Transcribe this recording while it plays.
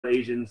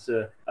agents,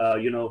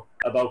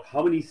 about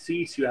how many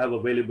seats you have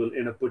available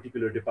in a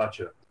particular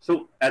departure.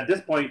 So at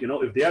this point,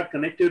 if they are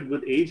connected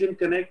with Agent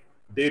Connect,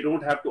 they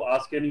don't have to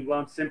ask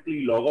anyone.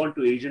 Simply log on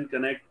to Agent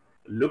Connect,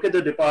 look at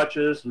the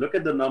departures, look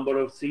at the number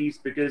of seats,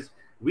 because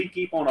we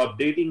keep on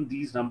updating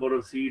these number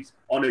of seats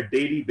on a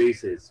daily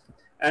basis.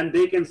 And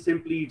they can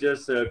simply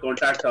just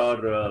contact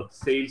our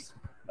sales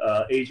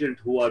agent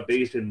who are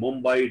based in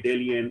Mumbai,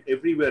 Delhi, and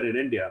everywhere in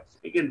India.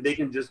 Again, they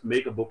can just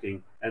make a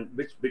booking, and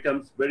which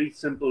becomes very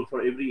simple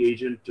for every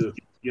agent to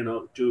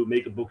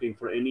make a booking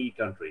for any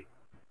country.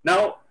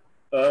 Now,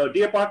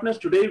 dear partners,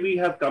 today we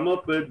have come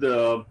up with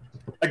a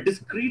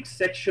discrete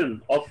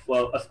section of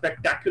a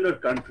spectacular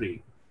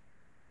country.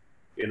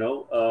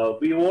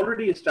 We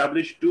already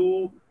established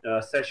two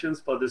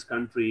sessions for this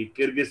country,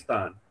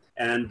 Kyrgyzstan,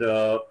 and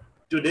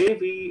today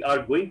we are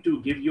going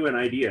to give you an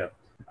idea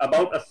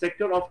about a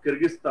sector of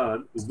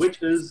Kyrgyzstan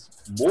which is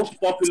most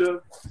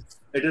popular,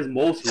 it is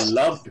most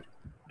loved,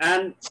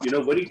 and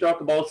when you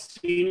talk about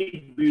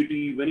scenic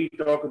beauty, when you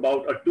talk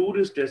about a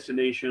tourist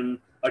destination,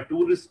 a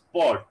tourist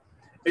spot,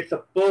 it's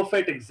a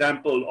perfect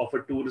example of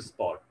a tourist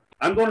spot.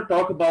 I'm going to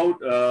talk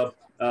about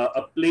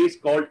a place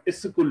called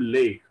Isskyul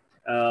Lake.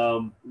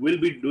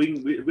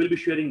 We'll be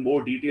sharing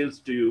more details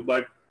to you,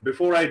 but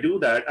before I do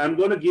that, I'm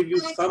going to give you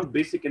some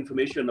basic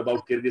information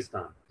about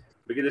Kyrgyzstan,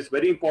 because it's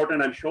very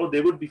important. I'm sure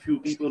there would be few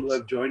people who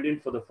have joined in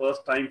for the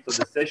first time for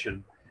this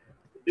session.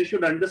 They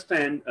should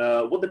understand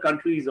what the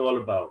country is all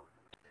about.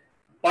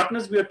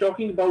 Partners, we are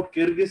talking about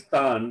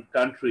Kyrgyzstan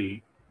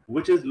country,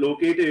 which is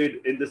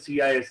located in the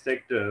CIS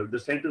sector, the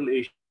Central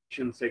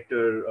Asian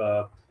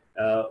sector,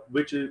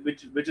 which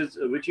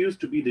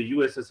used to be the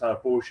USSR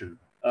portion.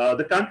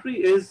 The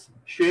country is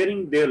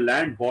sharing their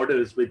land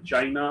borders with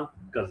China,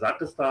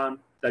 Kazakhstan,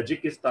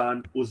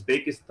 Tajikistan,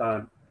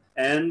 Uzbekistan,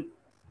 and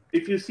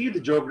if you see the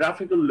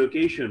geographical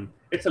location,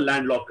 it's a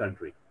landlocked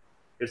country.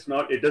 It's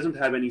not. It doesn't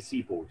have any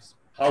seaports.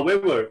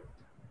 However,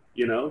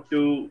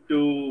 to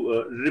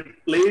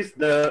replace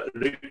the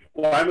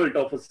requirement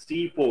of a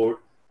seaport,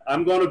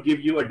 I'm going to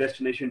give you a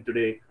destination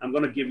today. I'm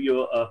going to give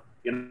you a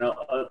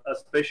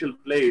special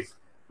place,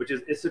 which is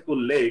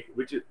Isskyul Lake,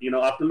 which is,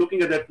 after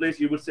looking at that place,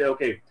 you would say,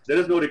 okay, there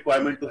is no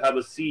requirement to have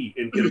a sea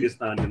in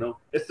Kyrgyzstan.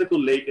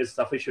 Isskyul Lake is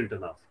sufficient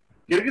enough.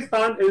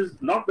 Kyrgyzstan is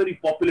not very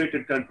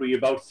populated country,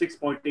 about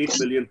 6.8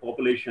 million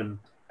population,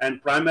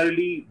 and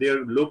primarily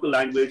their local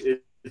language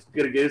is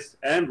Kyrgyz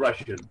and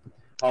Russian.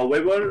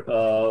 However,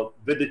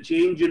 with the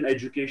change in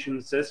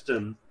education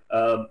system,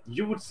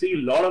 you would see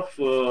a lot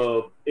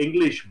of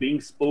English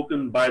being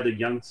spoken by the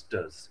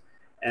youngsters,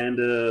 and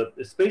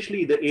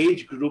especially the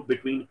age group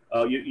between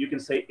you can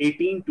say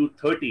 18 to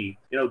 30.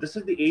 This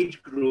is the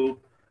age group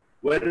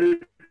where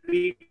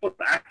people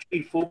are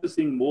actually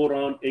focusing more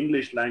on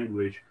English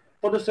language,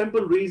 for the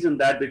simple reason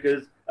that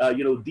because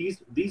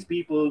these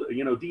people,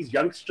 these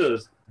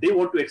youngsters, they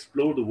want to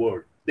explore the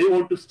world. They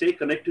want to stay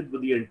connected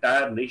with the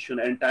entire nation,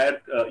 entire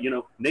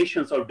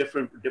nations of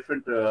different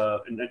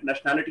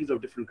nationalities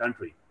of different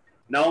country.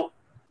 Now,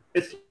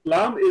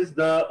 Islam is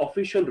the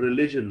official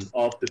religion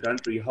of the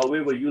country.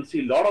 However, you'll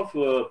see a lot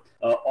of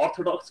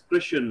Orthodox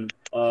Christian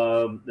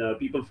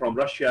people from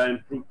Russia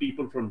and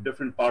people from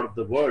different part of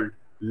the world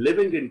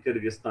living in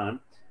Kyrgyzstan,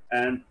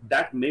 and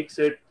that makes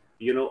it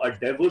a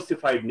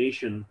diversified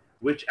nation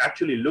which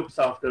actually looks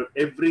after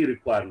every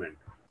requirement.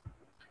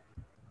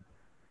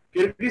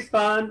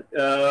 Kyrgyzstan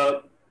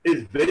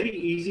is very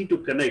easy to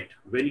connect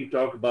when you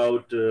talk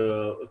about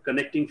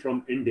connecting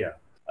from India.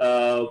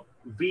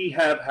 We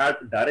have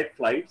had direct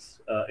flights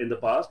in the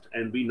past,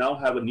 and we now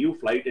have a new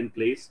flight in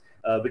place,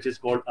 which is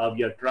called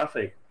Avia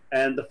Traffic.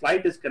 And the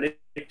flight is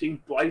connecting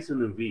twice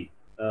in a week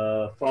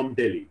from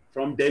Delhi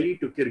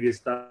to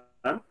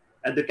Kyrgyzstan.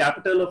 And the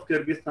capital of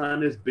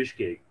Kyrgyzstan is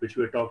Bishkek, which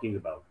we're talking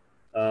about.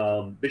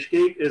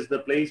 Bishkek is the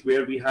place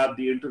where we have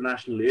the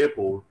international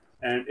airport,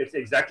 and it's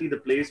exactly the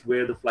place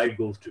where the flight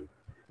goes to.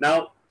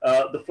 Now,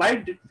 the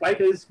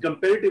flight is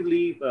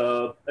comparatively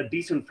a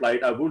decent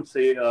flight. I wouldn't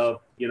say a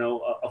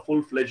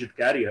full-fledged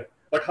carrier,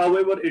 but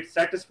however, it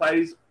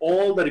satisfies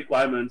all the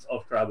requirements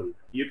of travel.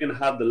 You can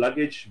have the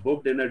luggage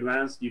booked in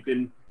advance. You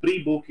can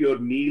pre-book your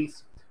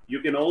meals.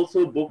 You can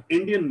also book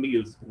Indian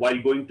meals while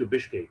going to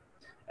Bishkek.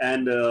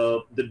 And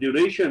the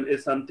duration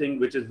is something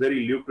which is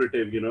very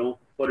lucrative.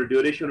 For a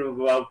duration of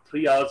about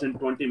 3 hours and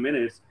 20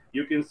 minutes,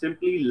 you can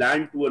simply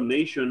land to a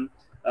nation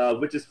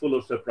which is full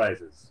of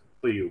surprises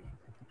for you.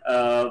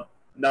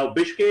 Now,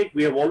 Bishkek,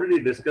 we have already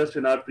discussed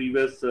in our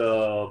previous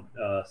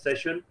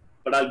session,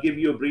 but I'll give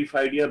you a brief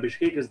idea.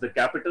 Bishkek is the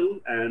capital,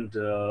 and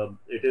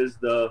it is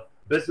the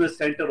business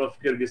center of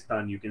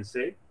Kyrgyzstan, you can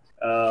say.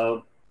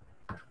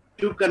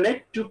 To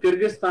connect to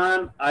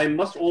Kyrgyzstan, I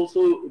must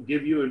also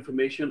give you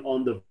information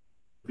on the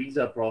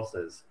visa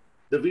process.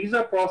 The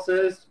visa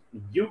process,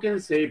 you can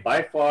say,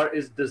 by far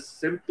is the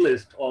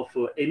simplest of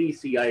any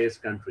CIS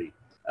country.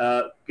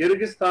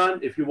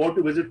 Kyrgyzstan, if you want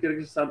to visit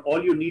Kyrgyzstan,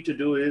 all you need to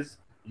do is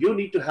you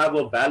need to have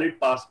a valid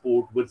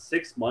passport with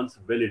 6 months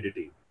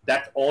validity.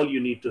 That's all you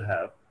need to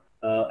have.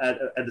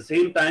 At the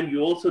same time,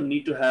 you also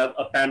need to have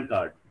a PAN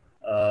card.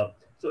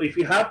 So if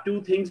you have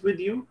two things with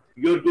you,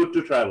 you're good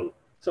to travel.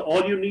 So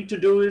all you need to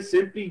do is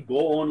simply go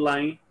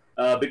online,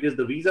 because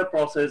the visa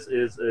process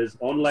is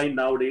online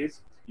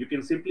nowadays. You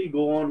can simply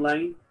go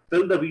online,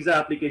 fill the visa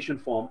application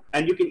form,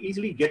 and you can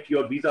easily get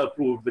your visa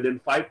approved within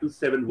 5 to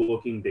 7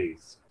 working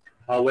days.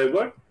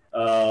 However,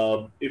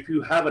 if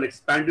you have an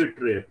expanded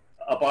trip,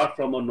 apart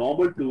from a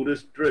normal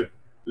tourist trip,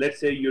 let's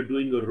say you're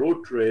doing a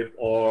road trip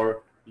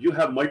or you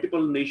have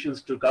multiple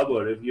nations to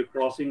cover, if you're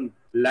crossing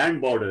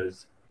land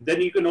borders, then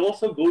you can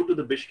also go to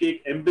the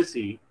Bishkek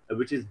embassy,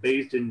 which is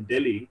based in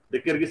Delhi, the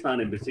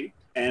Kyrgyzstan embassy,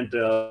 and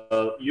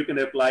you can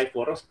apply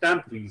for a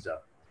stamp visa.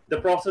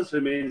 The process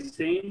remains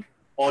same.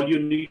 All you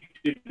need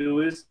to do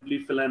is simply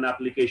fill an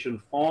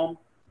application form,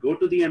 go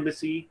to the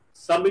embassy,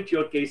 submit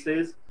your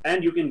cases,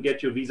 and you can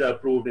get your visa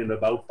approved in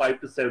about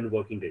 5 to 7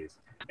 working days.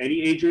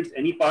 Any agents,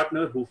 any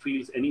partner who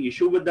feels any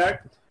issue with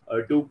that,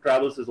 Dook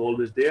Travels is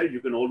always there.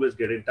 You can always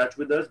get in touch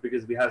with us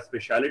because we have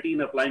specialty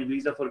in applying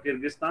visa for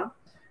Kyrgyzstan,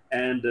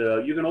 and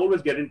you can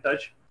always get in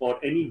touch for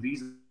any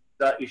visa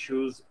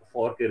issues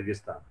for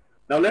Kyrgyzstan.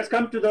 Now let's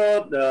come to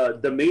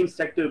the main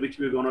sector which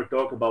we're going to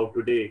talk about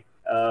today,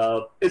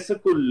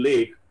 Isskyul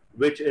Lake,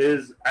 which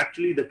is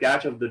actually the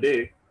catch of the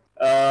day.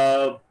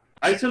 Uh,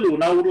 Isalu,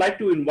 now I would like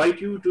to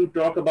invite you to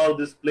talk about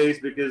this place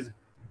because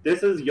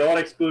this is your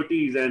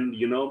expertise, and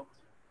you've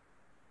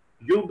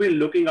been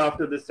looking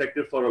after this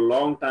sector for a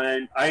long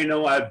time. I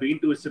know I've been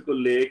to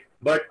Isskyul Lake,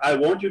 but I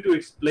want you to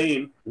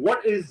explain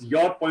what is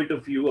your point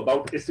of view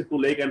about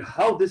Isskyul Lake and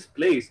how this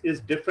place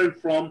is different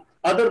from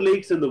other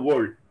lakes in the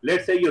world.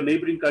 Let's say your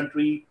neighboring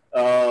country,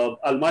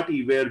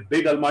 Almaty, where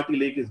Big Almaty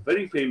Lake is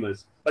very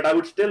famous. But I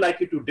would still like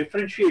you to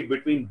differentiate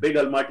between Big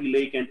Almaty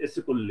Lake and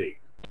Isskyul Lake.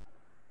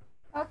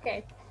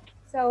 Okay,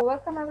 so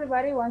welcome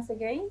everybody once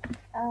again.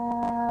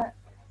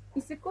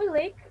 Isskyul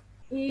Lake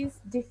is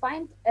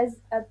defined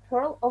as a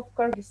pearl of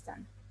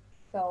Kyrgyzstan.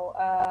 So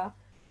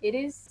it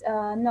is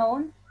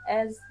known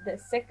as the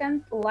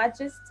second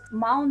largest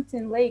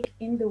mountain lake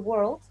in the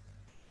world,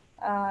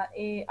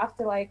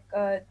 after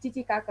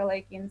Titicaca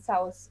Lake in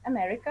South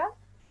America.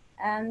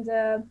 And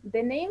the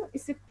name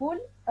Isskyul,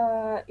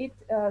 it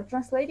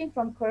translating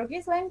from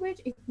Kyrgyz language,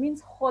 it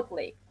means hot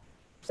lake.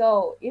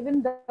 So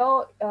even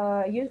though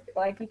you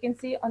can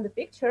see on the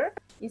picture,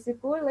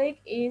 Isskyul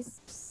Lake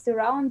is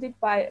surrounded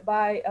by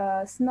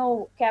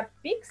snow-capped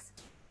peaks,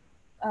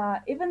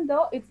 even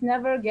though it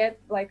never get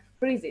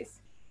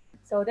freezes.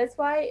 So that's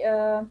why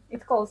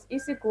it calls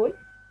Isskyul.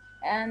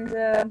 And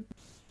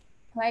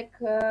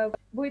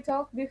we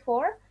talked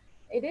before,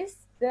 it is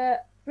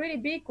the pretty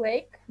big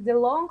lake. The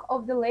length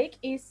of the lake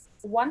is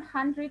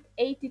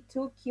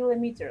 182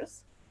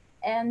 kilometers,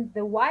 and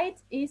the wide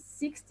is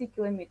 60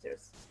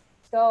 kilometers.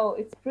 So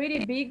it's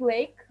pretty big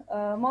lake.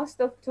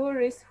 Most of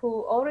tourists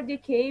who already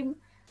came,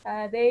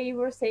 they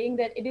were saying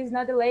that it is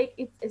not a lake,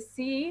 it's a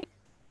sea.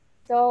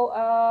 So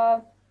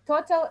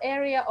total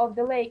area of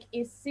the lake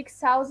is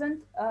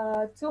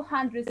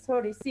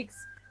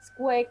 6,236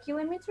 square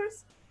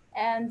kilometers.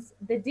 And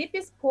the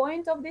deepest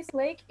point of this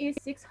lake is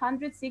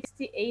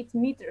 668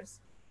 meters.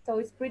 So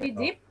it's pretty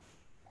deep.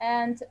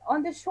 And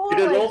on the shore, it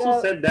is also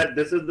said that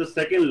this is the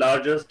second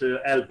largest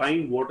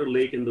alpine water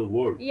lake in the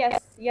world. Yes,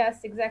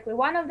 exactly.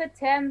 One of the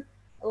 10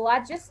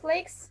 largest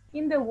lakes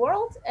in the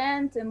world,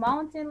 and the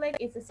mountain lake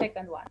is the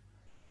second one.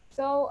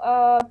 So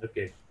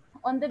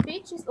on the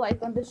beaches,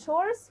 like on the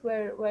shores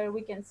where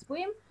we can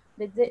swim,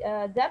 the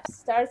depth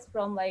starts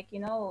from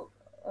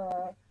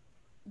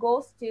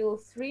goes till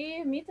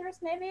 3 meters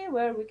maybe,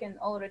 where we can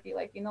already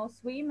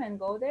swim and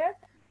go there.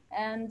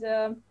 And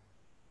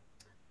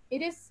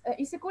it is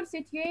Isskyul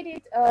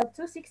situated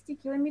 260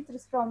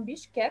 kilometers from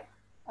Bishkek,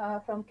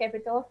 from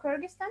capital of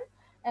Kyrgyzstan.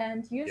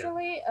 And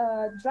usually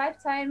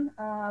drive time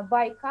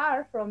by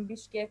car from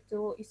Bishkek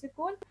to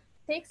Isskyul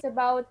takes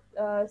about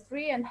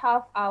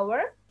 3.5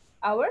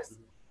 hours.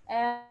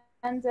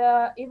 And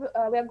if we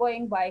are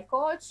going by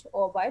coach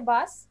or by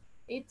bus,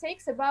 it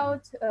takes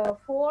about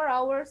 4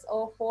 hours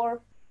or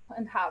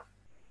 4.5.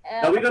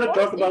 Now we're going to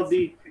talk about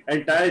the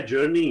entire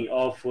journey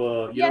of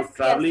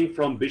traveling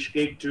from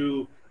Bishkek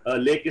to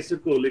Lake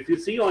Isskyul. If you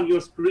see on your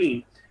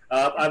screen,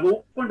 I've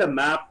opened a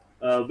map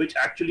which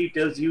actually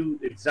tells you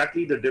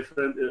exactly the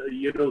different,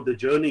 the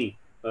journey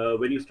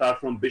when you start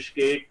from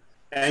Bishkek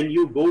and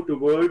you go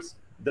towards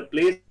the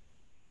place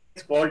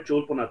called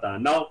Cholponata.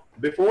 Now,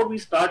 before we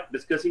start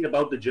discussing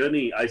about the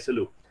journey,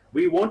 Isalu,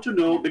 we want to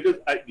know, because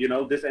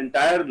this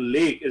entire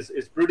lake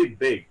is pretty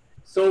big.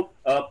 So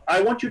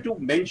I want you to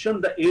mention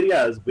the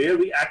areas where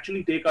we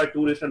actually take our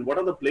tourists and what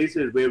are the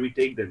places where we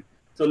take them.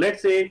 So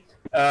let's say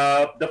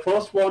the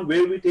first one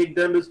where we take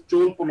them is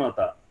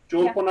Cholponata.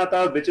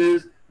 Cholponata, which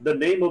is the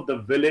name of the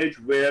village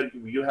where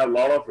you have a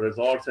lot of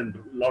resorts and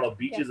a lot of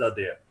beaches are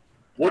there.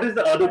 What is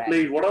the other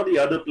place? What are the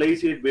other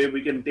places where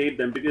we can take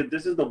them? Because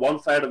this is the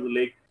one side of the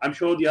lake. I'm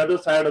sure the other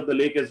side of the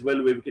lake as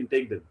well where we can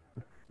take them.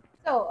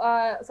 So,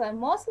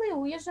 mostly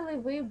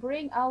we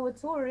bring our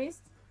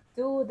tourists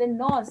to the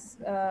north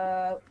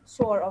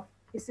shore of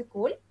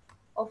Isskyul.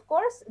 Of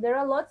course, there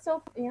are lots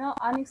of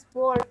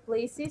unexplored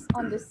places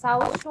on the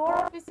south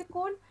shore of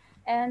Isskyul,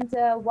 and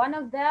one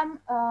of them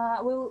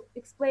we'll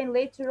explain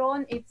later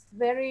on. It's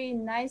very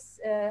nice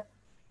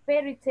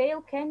fairy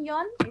tale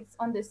canyon. It's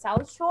on the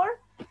south shore,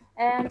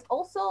 and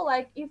also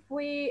like if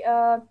you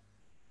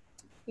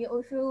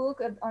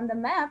look on the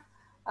map,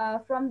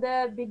 from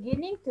the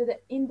beginning to the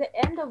in the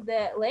end of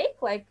the lake,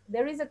 like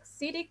there is a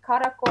city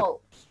Karakol,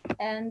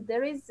 and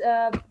there is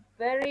a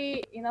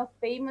very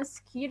famous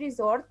ski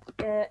resort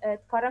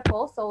at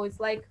Karakol. So it's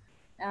like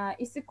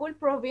Isskyul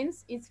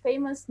province is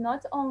famous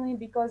not only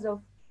because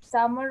of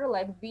summer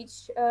like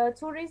beach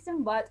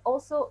tourism, but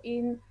also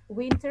in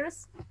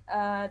winters.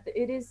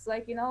 It is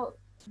like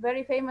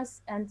very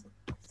famous, and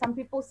some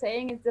people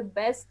saying it's the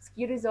best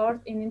ski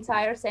resort in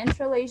entire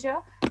Central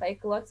Asia.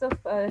 Like lots of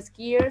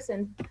skiers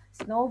and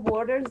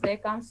snowboarders, they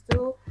comes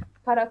to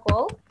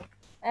Karakol,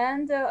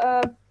 and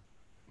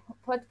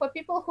for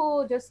people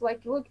who just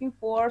like looking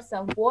for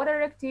some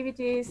water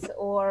activities,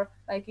 or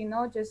like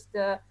just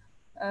uh,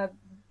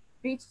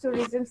 beach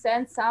tourism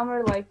and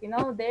summer, like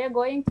they're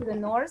going to the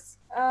north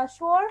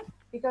shore,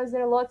 because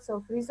there are lots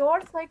of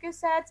resorts like you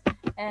said,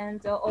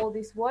 and all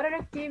these water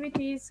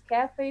activities,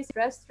 cafes,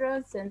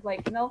 restaurants, and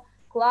like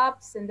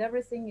clubs and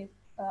everything is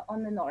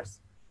on the north.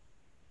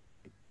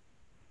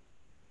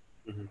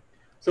 Mhm.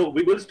 So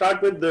we will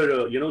start with the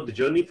the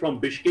journey from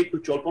Bishkek to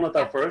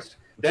Cholponata first.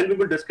 Then we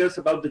will discuss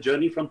about the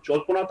journey from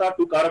Cholponata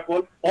to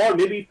Karakol, or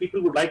maybe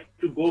people would like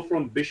to go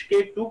from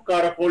Bishkek to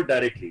Karakol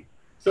directly.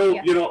 So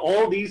Yeah.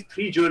 all these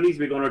three journeys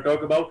we're going to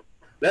talk about.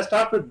 Let's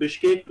start with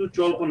Bishkek to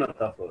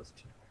Cholponata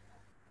first.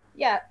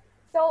 Yeah.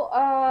 So,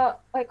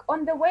 like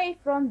on the way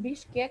from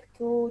Bishkek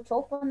to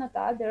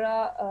Cholponata, there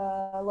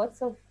are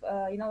lots of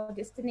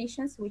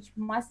destinations which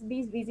must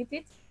be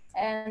visited,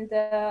 and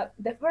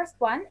the first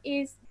one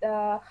is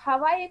the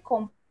Hawaii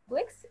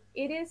complex.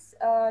 It is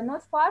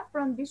not far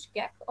from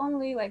Bishkek,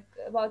 only like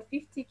about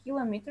 50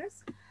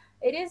 kilometers.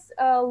 It is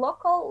a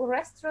local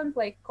restaurant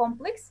like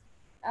complex,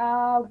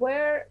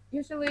 where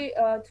usually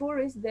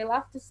tourists they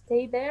love to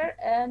stay there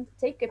and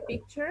take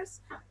pictures.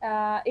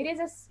 It is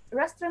a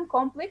restaurant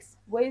complex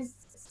with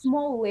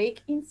small lake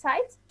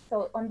inside.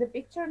 So on the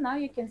picture now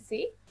you can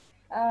see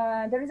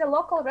there is a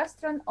local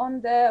restaurant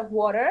on the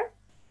water.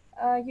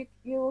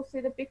 You will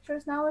see the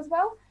pictures now as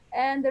well,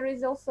 and there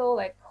is also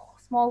like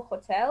small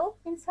hotel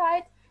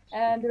inside,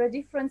 and there are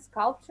different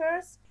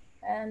sculptures,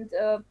 and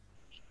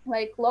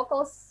like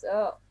locals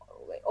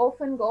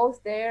often goes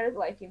there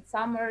like in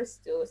summers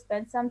to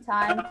spend some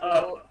time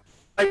to.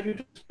 I would like you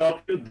to stop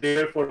you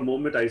there for a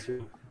moment,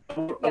 Isskyul.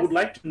 I would Yes.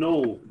 like to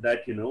know that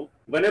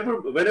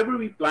whenever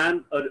we plan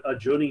a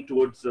journey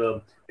towards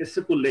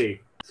Issykul Lake,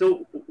 so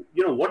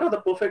what are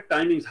the perfect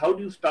timings? How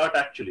do you start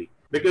actually?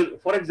 Because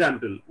for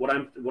example, what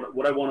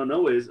I want to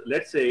know is,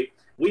 let's say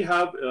we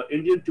have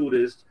Indian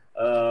tourists.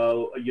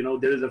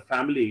 There is a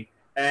family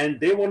and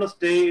they want to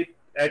stay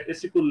at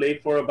Issykul Lake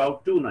for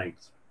about 2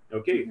 nights.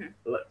 Okay,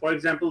 Mhm. for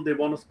example, they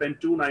want to spend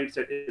 2 nights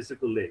at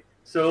Issykul Lake.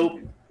 So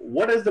Mhm.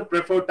 what is the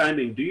preferred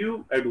timing? Do you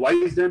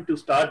advise them to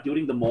start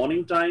during the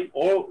morning time,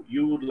 or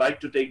you would like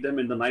to take them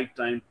in the night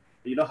time?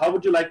 How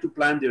would you like to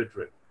plan their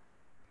trip?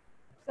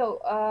 So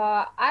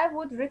I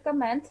would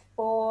recommend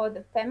for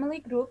the family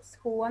groups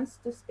who wants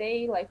to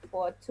stay like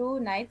for 2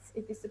 nights.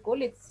 It is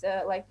cool. It's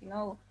like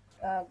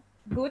uh,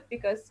 good,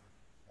 because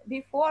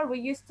before we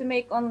used to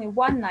make only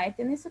one night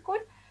in Issyk,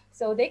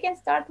 so they can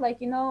start like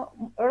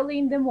early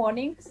in the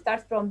morning.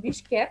 Start from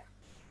Bishkek.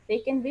 They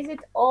can visit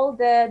all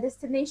the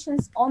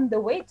destinations on the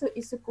way to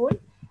Issyk,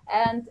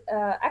 and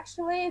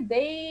actually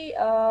they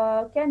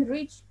can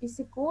reach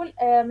Issyk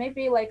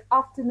maybe like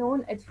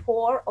afternoon at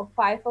 4 or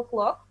 5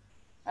 o'clock,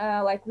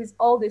 like with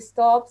all the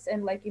stops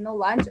and like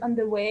lunch on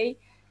the way.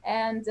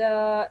 And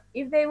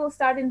if they will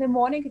start in the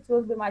morning, it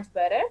will be much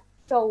better.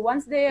 So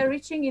once they are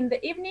reaching in the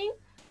evening,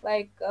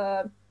 like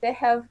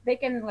they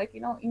can like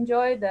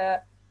enjoy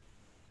the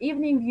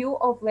evening view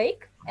of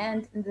lake,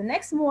 and the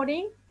next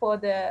morning for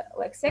the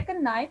like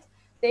second night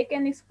they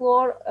can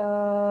explore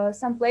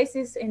some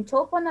places in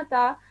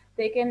Cholponata.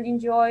 They can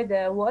enjoy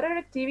the water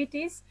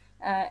activities.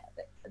 uh,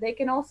 they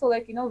can also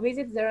like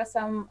visit. There are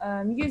some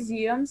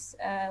museums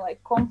like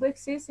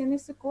complexes in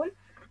Istanbul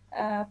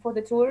for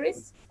the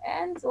tourists,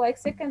 and like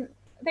second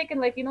they can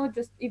like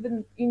just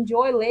even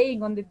enjoy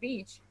laying on the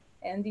beach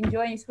and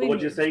enjoying So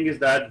what you're swimming. saying is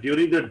that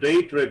during the day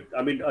trip,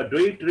 I mean, a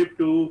day trip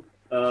to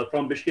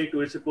from Bishkek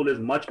to Istanbul is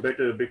much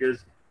better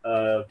because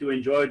to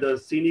enjoy the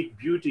scenic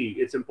beauty,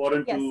 it's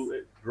important to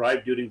Yes,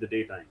 drive during the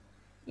daytime.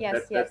 yes,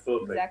 That's yes,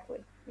 perfect. exactly.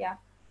 Yeah.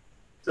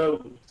 So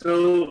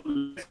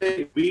let's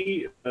say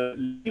we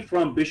leave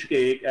from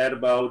Bishkek at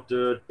about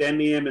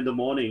 10 a.m. in the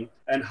morning.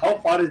 And how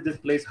far is this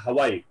place,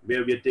 Hawaii,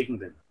 where we are taking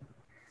them?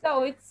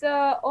 So it's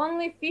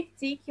only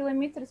 50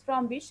 kilometers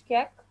from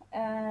Bishkek.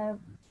 Uh,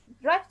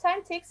 Drive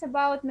time takes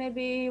about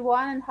maybe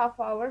 1.5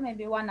 hour,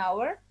 maybe 1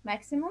 hour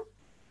maximum.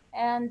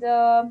 And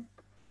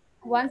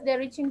once they're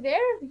reaching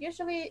there,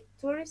 usually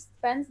tourists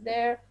spend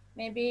there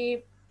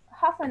maybe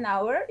half an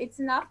hour. It's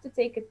enough to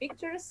take a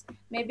pictures.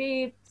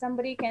 Maybe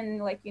somebody can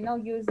like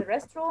use the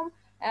restroom,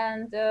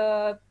 and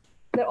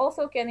they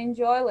also can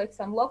enjoy like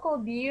some local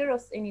beer or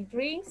any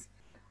drinks.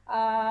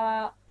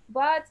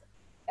 But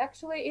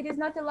actually it is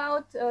not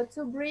allowed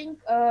to bring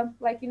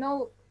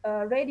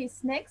ready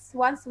snacks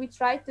once we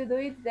try to do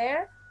it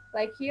there.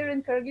 Like here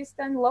in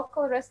Kyrgyzstan,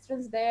 local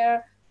restaurants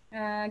there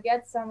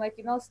get some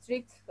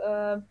strict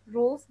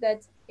rules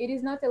that it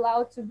is not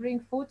allowed to bring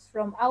food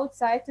from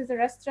outside to the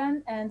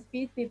restaurant and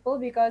feed people,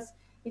 because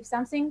if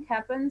something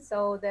happens,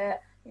 so the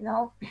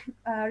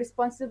I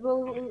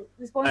responsibility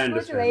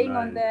understand. laying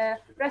I on the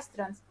understand.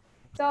 restaurants.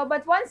 So,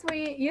 but once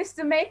we used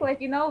to make with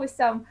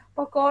some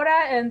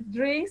pakora and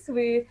drinks,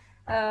 we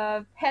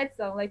had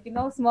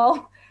some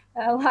small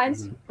lunch,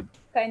 Mhm.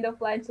 kind of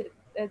lunch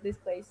at this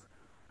place.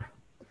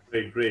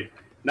 Great, great.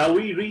 Now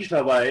we reached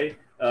Hawaii.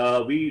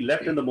 We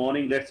left in the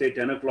morning, let's say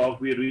 10 o'clock.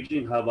 We're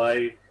reaching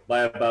Hawaii by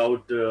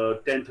about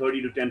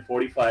 10:30 to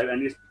 10:45, and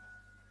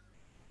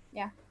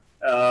Yeah,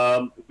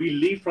 we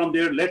leave from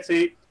there. Let's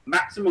say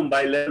maximum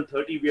by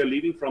 11:30, we are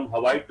leaving from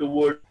Hawaii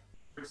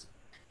towards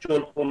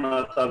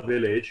Cholponata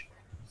village.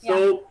 So,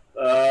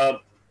 yeah.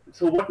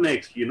 so what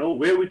next?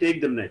 Where we take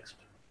them next?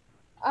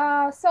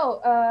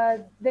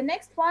 The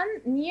next one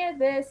near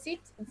the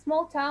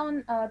small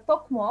town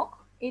Tokmok.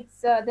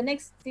 It's the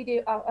next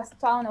city as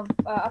town of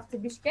after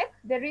Bishkek.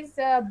 There is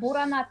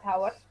Burana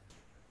Tower.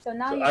 So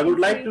now So you I can would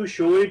like see. to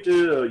show it,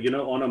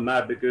 on a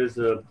map because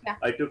Yeah.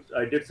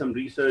 I did some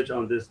research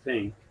on this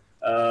thing.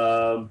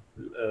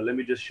 Let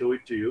me just show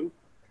it to you.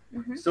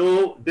 Mm-hmm. So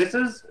this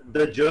is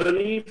the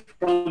journey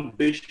from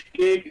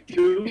Bishkek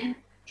to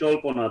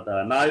Cholponata.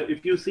 Now, if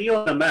you see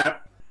on the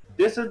map,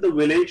 this is the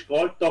village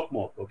called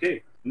Tokmok.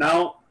 Okay. Now,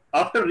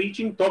 after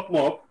reaching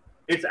Tokmok,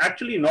 it's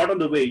actually not on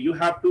the way. You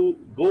have to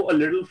go a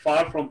little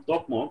far from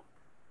Tokmok.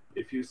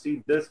 If you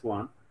see this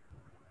one,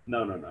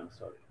 no, no, no, I'm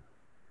sorry.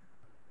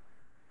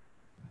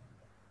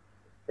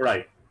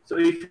 Right. So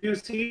if you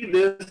see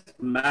this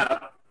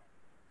map,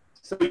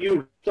 so you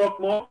reach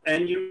Tokmok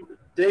and you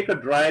take a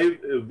drive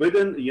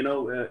within,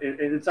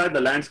 inside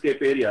the landscape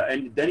area,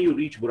 and then you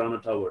reach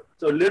Burana Tower.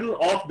 So a little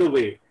off the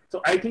way.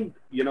 So I think,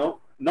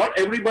 not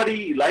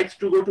everybody likes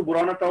to go to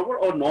Burana Tower,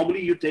 or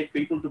normally you take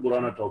people to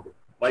Burana Tower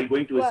by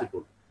going to Well,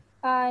 Isskyul.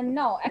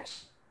 no,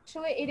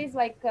 actually, it is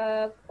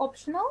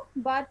optional.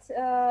 But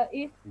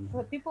if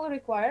people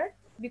require,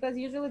 because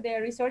usually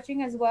they're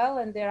researching as well,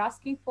 and they're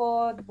asking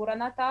for the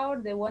Burana Tower,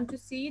 they want to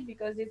see it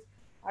because it's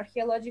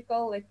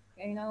archaeological,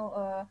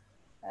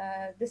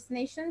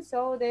 destination.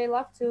 So they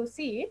love to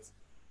see it.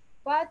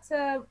 But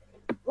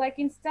like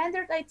in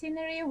standard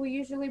itinerary, we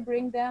usually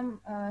bring them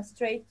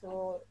straight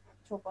to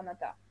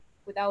Choponata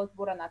without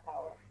Burana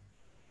Tower.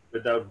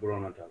 Without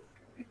Burana Tower.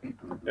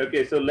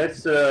 Okay, so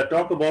let's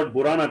talk about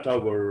Burana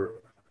Tower.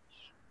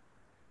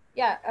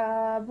 Yeah,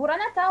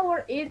 Burana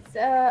Tower is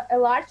a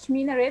large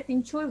minaret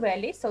in Chui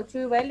Valley. So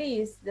Chui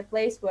Valley is the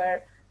place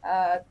where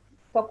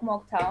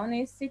Tokmok town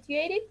is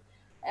situated,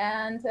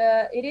 and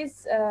it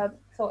is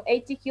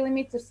 80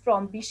 kilometers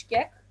from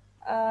Bishkek,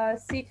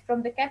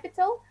 from the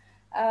capital.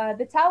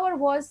 The tower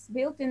was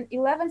built in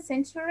 11th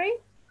century.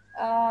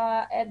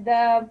 At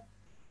uh,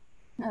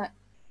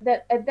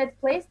 at that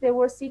place there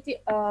was city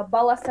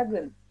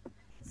Balasagun.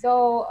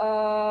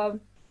 So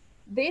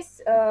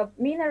this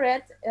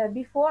minaret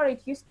before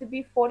it used to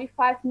be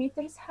 45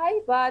 meters high,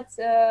 but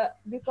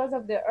because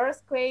of the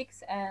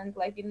earthquakes and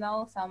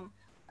some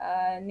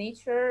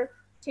nature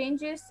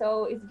changes,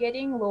 so it's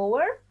getting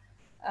lower.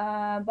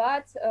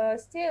 But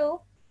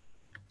still,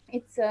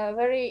 it's a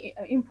very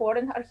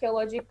important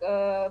archaeologic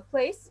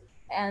place.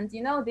 And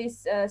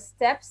these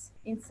steps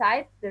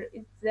inside,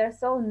 they're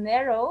so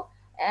narrow,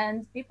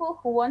 and people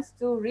who wants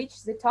to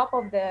reach the top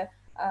of the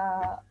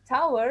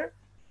tower,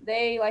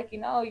 they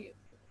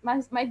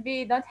might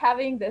be not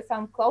having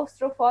some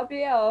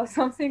claustrophobia or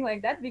something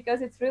like that,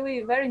 because it's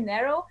really very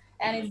narrow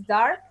and it's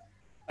dark,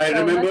 so not I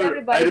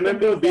everybody can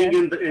remember reach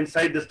being there.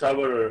 inside this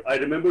tower. I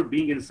remember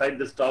being inside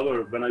this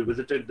tower when I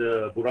visited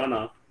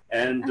Burana,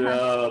 and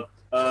Uh-huh.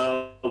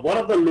 one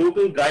of the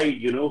local guide,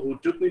 who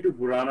took me to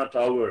Burana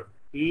Tower,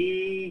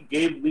 he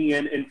gave me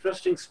an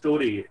interesting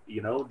story.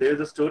 There's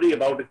a story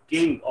about a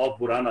king of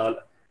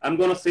Burana. I'm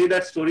going to say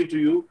that story to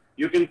you.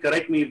 You can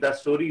correct me if that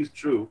story is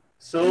true.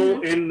 So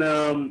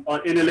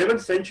Mm-hmm. in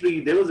 11th century,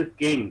 there was a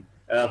king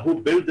who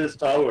built this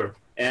tower,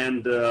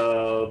 and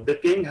the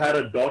king had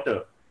a daughter,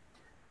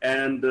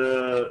 and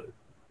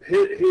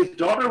his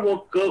daughter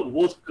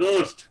was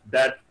cursed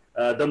that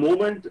the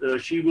moment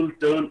she will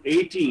turn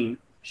 18,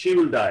 she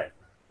will die.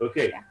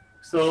 Okay, Yeah.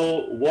 so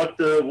what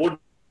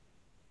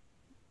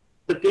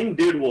the king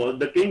did was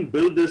the king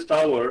built this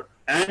tower,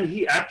 and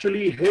he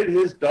actually hid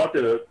his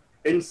daughter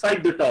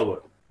inside the tower.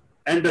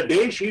 And the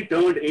day she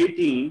turned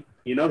 18,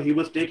 he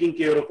was taking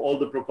care of all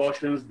the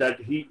precautions that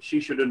she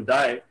shouldn't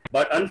die.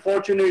 But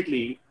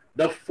unfortunately,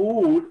 the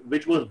food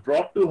which was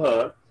brought to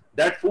her,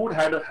 that food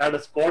had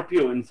a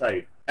scorpio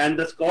inside, and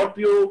the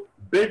scorpio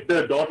bit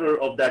the daughter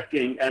of that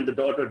king, and the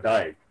daughter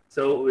died.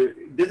 So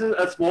this is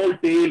a small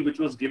tale which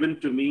was given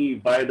to me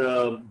by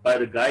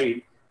the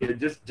guide. Yeah,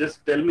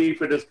 just tell me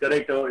if it is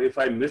correct or if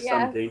I missed Yes,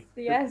 something.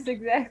 yes,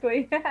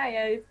 exactly.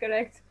 Yeah, it's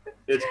correct.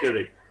 It's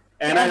correct.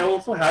 And I Yeah.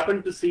 also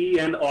happened to see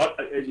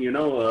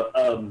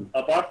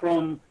apart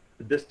from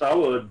this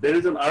tower, there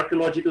is an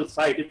archaeological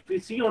site. If you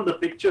see on the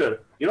picture,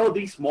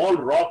 these small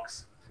rocks,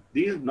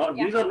 Yeah.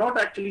 these are not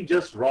actually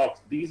just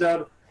rocks. These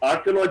are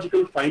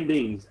archaeological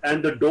findings.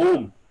 And the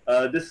dome,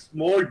 this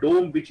small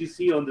dome which you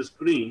see on the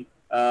screen,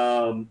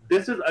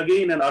 this is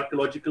again an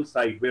archaeological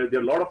site where there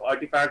are a lot of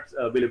artifacts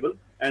available.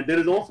 And there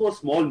is also a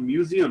small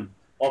museum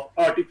of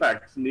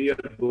artifacts near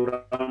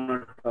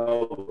Burana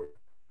Tower.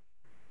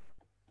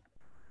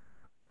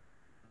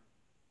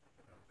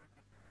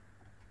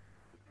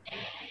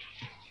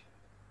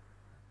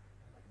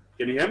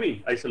 Can you hear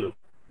me, Aisalu?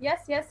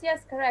 Yes, yes, yes,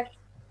 correct.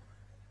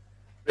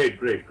 Great,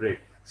 great, great.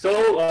 So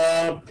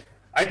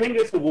I think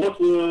it's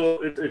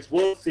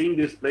worth seeing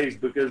this place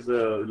because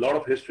a lot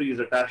of history is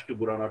attached to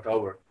Burana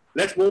Tower.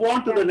 Let's move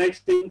on to Yeah. the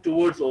next thing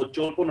towards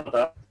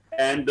Cholponata.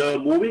 And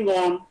moving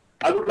on,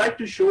 I would like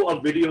to show a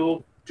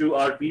video to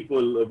our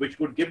people, which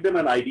would give them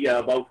an idea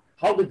about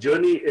how the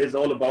journey is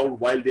all about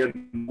while they're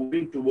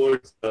moving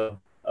towards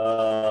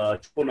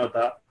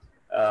Cholponata.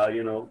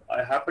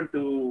 I happened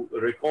to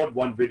record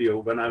one video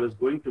when I was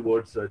going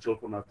towards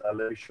Cholponata.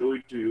 Let me show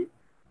it to you.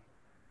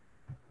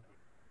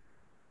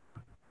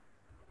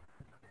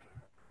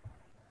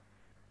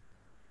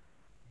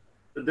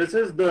 This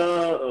is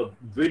the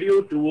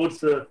video towards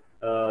the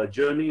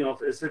journey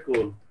of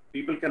Isskyul.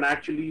 People can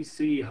actually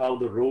see how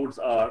the roads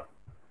are.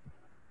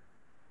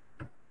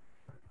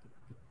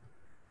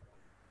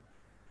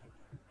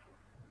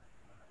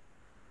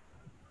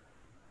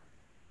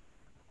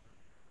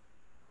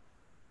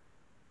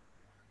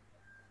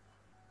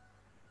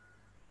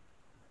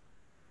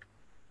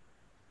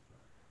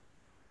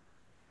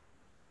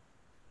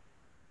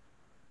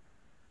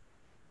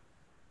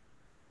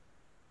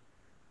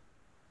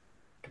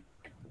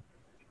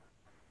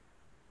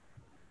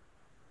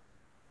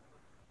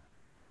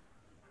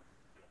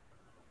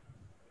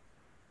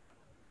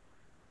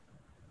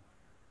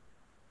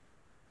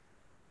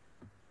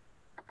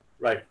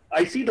 Right.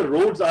 I see the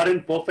roads are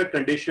in perfect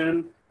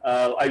condition.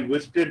 I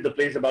visited the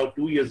place about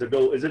 2 years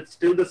ago. Is it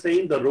still the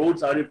same? The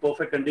roads are in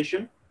perfect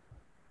condition?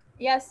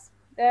 Yes,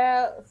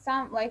 there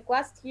some like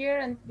last year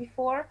and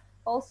before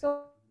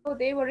also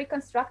they were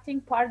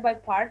reconstructing part by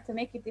part to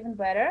make it even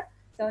better.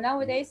 So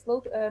nowadays,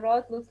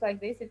 road looks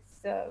like this.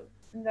 It's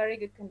in very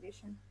good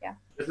condition. Yeah.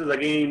 This is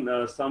again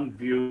some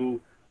view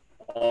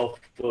of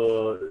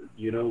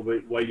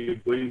while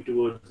you're going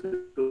towards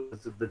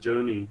the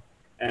journey,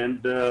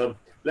 and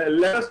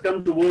let us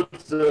come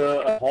towards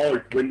a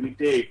halt when we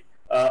take.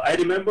 I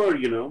remember,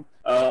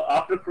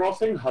 after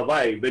crossing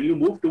Hawaii, when you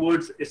move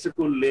towards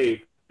Isskyul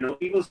Lake,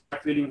 people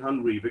start feeling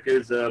hungry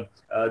because if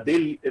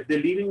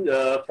they're leaving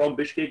from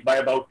Bishkek by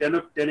about 10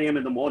 a.m.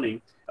 in the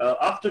morning,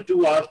 after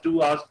 2 hours,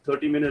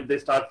 30 minutes, they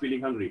start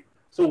feeling hungry.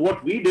 So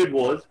what we did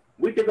was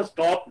we took a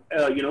stop,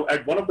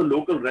 at one of the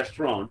local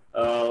restaurant,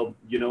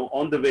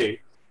 on the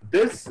way.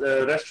 This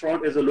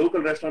restaurant is a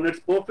local restaurant. It's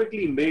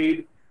perfectly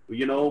made,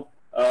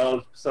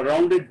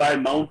 surrounded by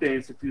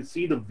mountains. If you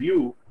see the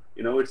view,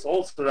 it's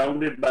all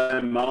surrounded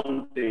by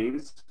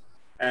mountains,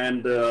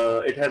 and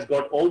it has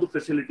got all the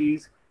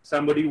facilities.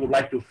 Somebody would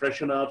like to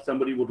freshen up,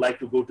 somebody would like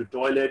to go to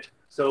toilet.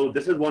 So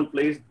this is one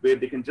place where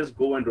they can just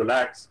go and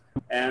relax.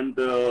 And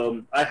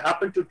I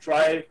happened to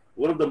try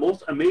one of the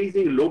most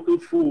amazing local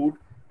food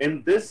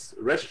in this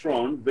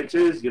restaurant, which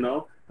is,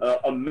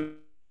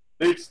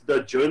 amidst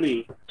the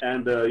journey.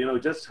 And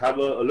just have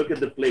a look at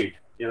the plate.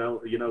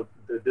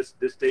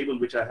 This table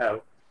which I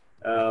have.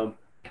 Um,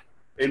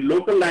 in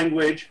local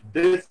language,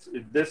 this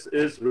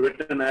is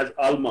written as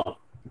Alma.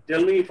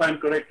 Tell me if I'm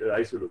correct,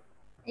 Aisulu.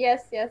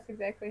 Yes, yes,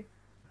 exactly.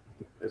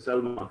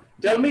 Salma,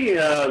 tell me,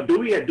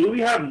 do we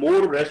have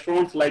more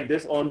restaurants like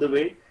this on the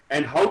way,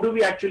 and how do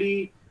we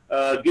actually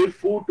give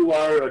food to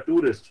our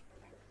tourists?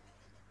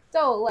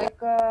 So,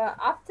 like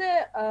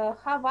after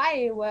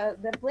Hawaii, where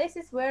the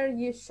places where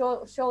you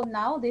show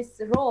now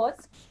these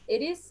roads,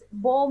 it is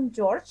Bom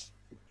George.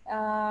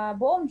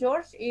 Bom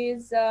George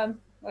is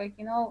like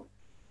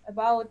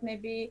about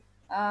maybe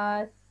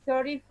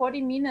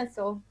 30-40 minutes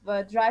of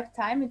drive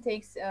time it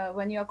takes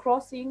when you're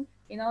crossing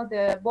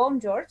the Bom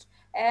George,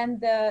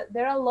 and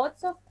there are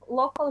lots of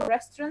local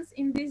restaurants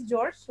in this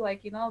George,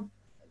 like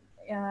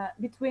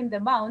between the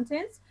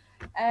mountains,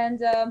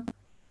 and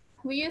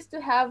we used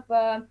to have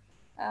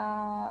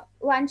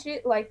lunches,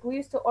 like we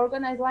used to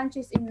organize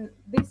lunches in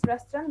this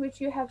restaurant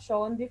which you have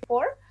shown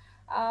before.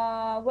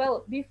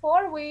 Well,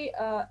 before we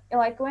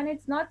like when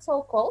it's not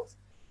so cold,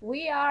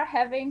 we are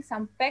having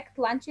some packed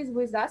lunches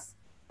with us,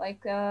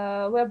 like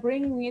we're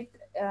bringing it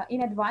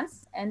in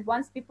advance, and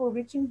once people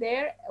reaching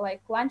there,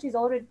 like lunch is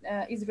already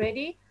is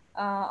ready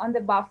on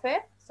the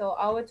buffet, so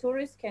our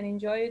tourists can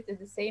enjoy it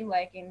the same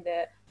like in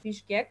the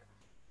Bishkek.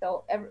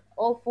 So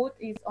all food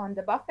is on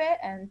the buffet,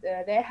 and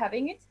they're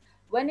having it.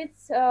 When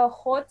it's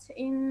hot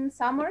in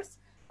summers,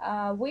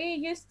 we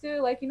used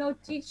to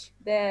teach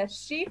the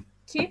chef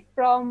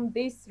from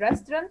this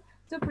restaurant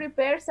to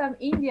prepare some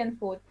Indian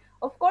food.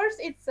 Of course,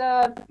 it's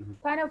a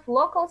kind of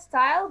local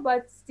style,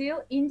 but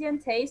still Indian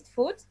taste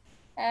food.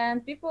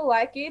 and people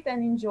like it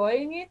and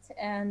enjoying it,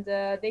 and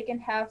they can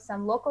have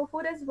some local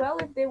food as well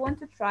if they want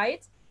to try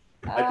it.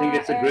 I think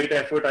it's a And great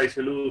effort,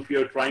 Aishalu, if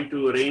you're trying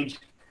to arrange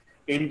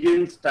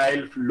Indian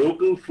style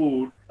local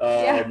food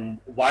yeah,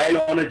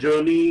 while on a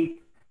journey,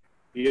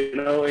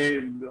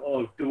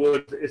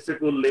 towards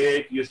Isskyul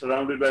Lake, you're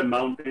surrounded by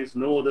mountains,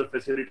 no other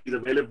facilities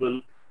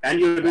available, and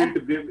you're able yeah,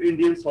 to give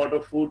Indian sort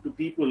of food to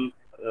people.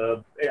 Uh,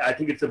 I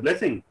think it's a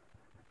blessing.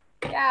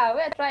 yeah,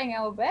 we're trying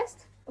our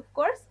best, of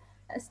course.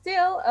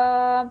 Still,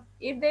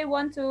 if they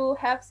want to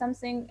have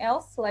something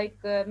else, like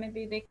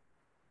maybe they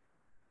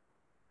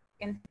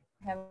can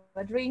have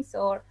a drinks,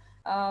 or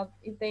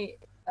if they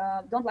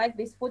don't like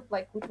this food,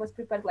 like which was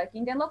prepared like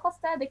Indian local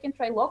style, they can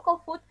try local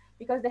food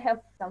because they have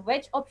some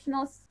veg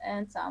optionals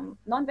and some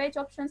non-veg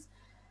options.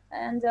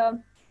 And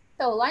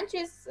so lunch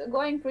is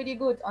going pretty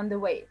good on the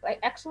way. Like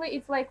actually,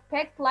 it's like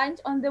packed lunch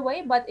on the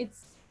way, but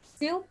it's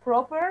still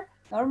proper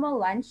normal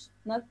lunch,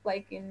 not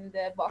like in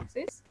the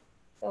boxes.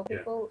 So Yeah.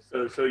 people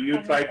So you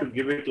having try to some,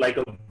 give it like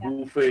a yeah,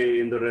 buffet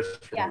in the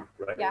restaurant,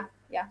 yeah, right? yeah,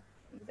 yeah,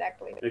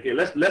 exactly. Okay.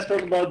 Let's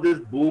talk about this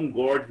boom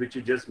gorge which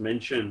you just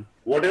mentioned.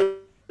 What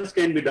else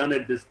can be done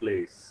at this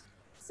place?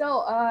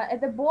 So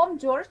at the Boom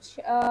George,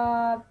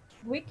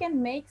 we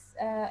can make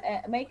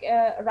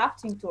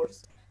rafting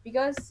tours,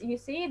 because you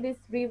see this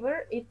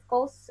river. It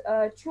calls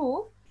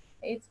Chu.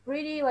 It's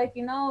pretty, like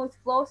it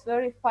flows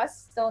very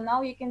fast. So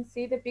now you can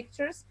see the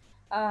pictures.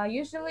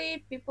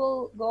 Usually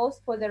people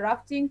goes for the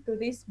rafting to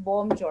this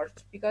Boom George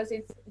because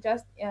it's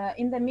just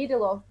in the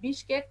middle of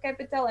Bishkek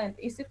capital and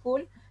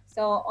Isskyul.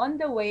 So on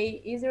the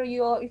way, either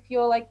if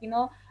you're like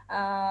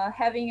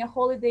having a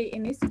holiday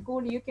in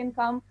Isskyul, you can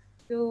come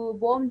to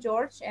Bom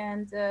George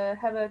and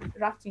have a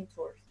rafting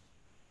tour.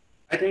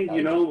 I think So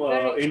it's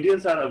very,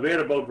 Indians are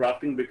aware about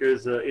rafting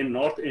because in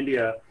North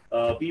India,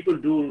 people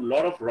do a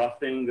lot of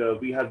rafting.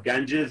 We have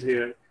Ganges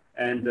here,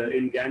 and mhm.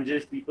 in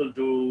Ganges, people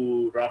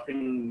do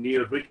rafting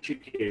near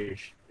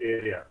Rishikesh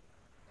area.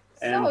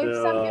 And So if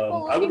some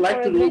people I would looking like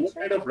for to know what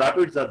adventure, kind of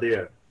rapids are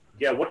there.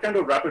 Yeah, what kind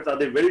of rapids are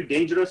they? Very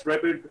dangerous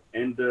rapid,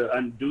 and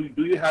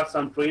do you have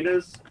some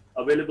trainers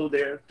available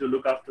there to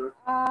look after?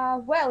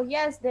 well,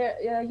 yes, there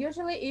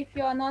usually if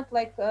you're not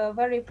like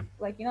very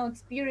like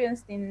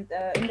experienced in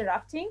the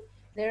rafting,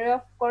 there are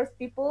of course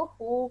people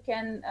who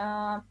can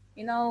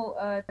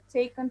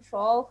take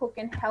control, who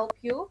can help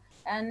you,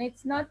 and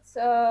it's not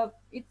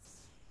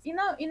it's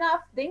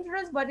enough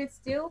dangerous, but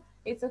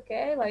it's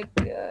okay. Like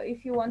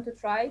if you want to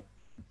try,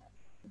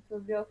 it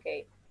will be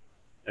okay.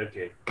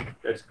 Okay,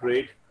 that's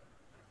great.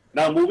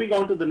 Now, moving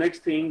on to the next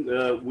thing,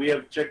 we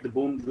have checked the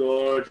Boom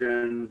Gorge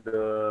and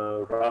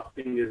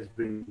rafting has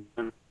been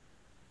done. What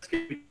else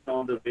can be done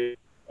on the way,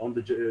 on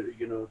the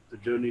the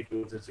journey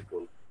towards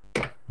Isskyul?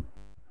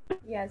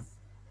 Yes.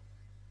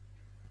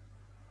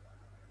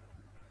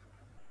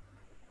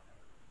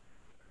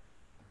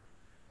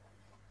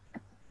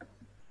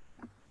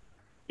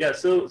 Yeah.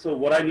 So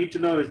what I need to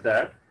know is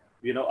that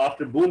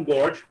after Boom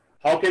Gorge,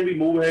 how can we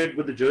move ahead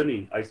with the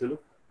journey, Aisalu?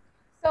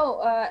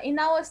 So, in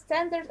our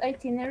standard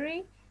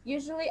itinerary,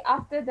 usually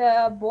after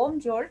the Bom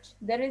George,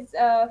 there is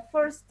a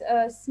first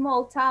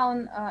small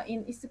town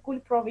in Isskyul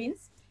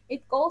province.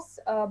 It calls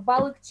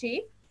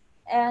Balıkçı,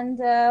 and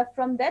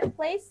from that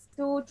place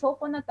to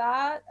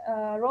Çopanata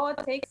road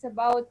takes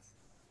about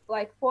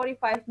like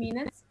 45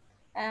 minutes.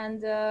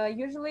 And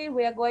usually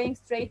we are going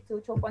straight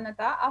to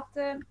Çopanata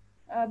after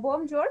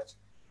Bom George,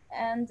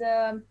 and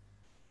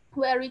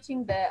we are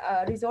reaching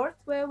the resort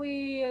where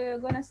we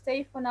gonna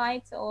stay for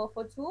night or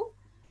for two.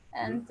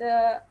 Hmm. And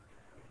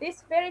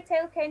this fairy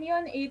tale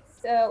canyon,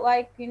 it's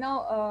like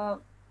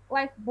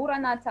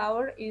Burana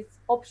Tower is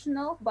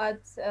optional,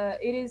 but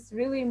it is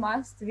really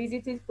must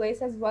visited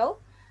place as well.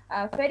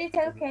 Fairy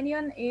tale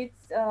canyon,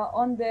 it's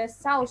on the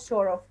south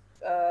shore of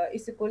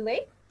Issykul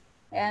Lake,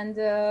 and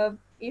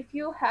if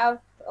you have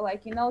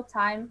like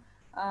time,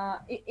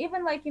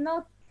 even like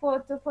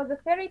for the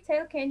fairy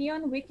tale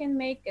canyon, we can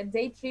make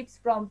day trips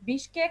from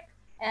Bishkek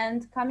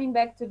and coming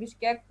back to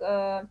Bishkek,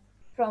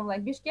 from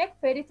like Bishkek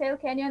fairy tale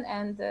canyon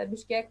and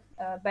Bishkek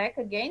back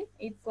again.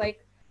 It's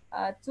like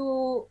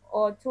 2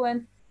 or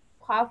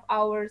 2.5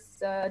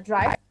 hours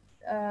drive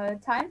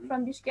time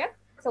from Bishkek.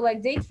 So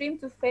like day trip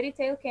to fairy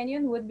tale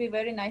canyon would be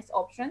very nice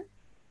option,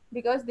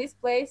 because this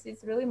place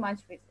is really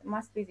much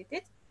must visit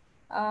it.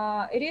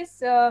 It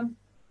is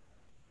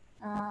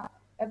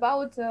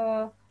about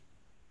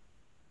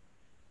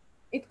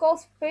it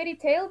calls fairy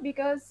tale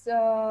because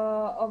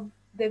of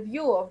the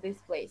view of this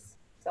place.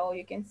 So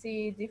you can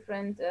see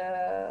different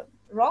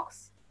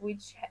rocks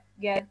which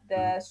get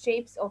the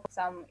shapes of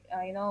some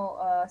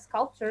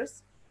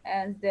sculptures,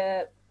 and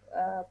the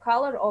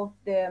color of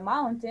the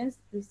mountains,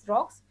 these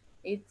rocks,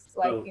 it's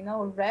like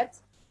Oh. red.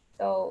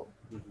 So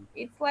Mhm.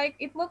 it's like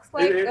it looks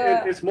like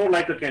It's more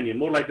like a canyon,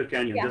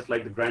 yeah, just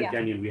like the Grand yeah,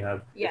 Canyon we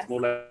have. It's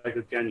more yes, like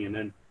a canyon,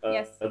 and the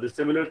yes.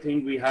 similar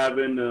thing we have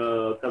in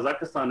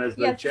Kazakhstan as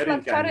well, Yes, it's Cherin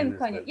like Canyon Charin as well.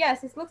 Canyon.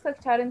 Yes, it looks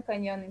like Charin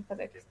Canyon in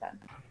Okay. Kazakhstan.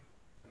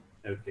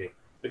 Okay.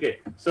 Okay.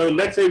 So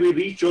let's say we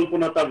reach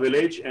Cholponata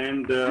village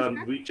and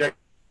we check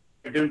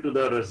checked into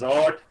the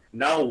resort.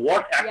 Now,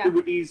 what Yeah.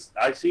 activities?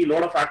 I see a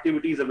lot of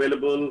activities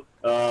available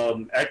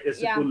at Yeah.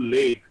 Isskyul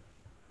Lake.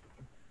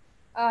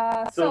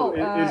 So, So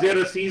is there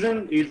a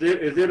season? Is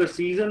there a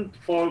season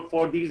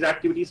for these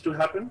activities to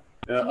happen?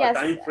 A yes,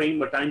 time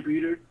frame, a time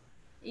period?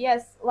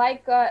 yes.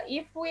 Like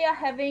if we are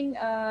having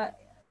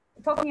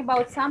talking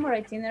about summer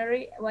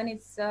itinerary when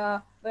it's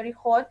very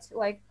hot,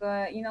 like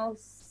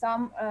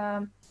some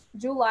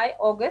July,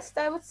 August,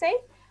 I would say.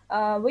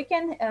 We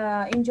can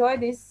enjoy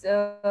these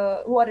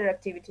water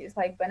activities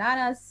like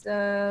bananas,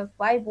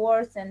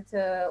 flyboards, and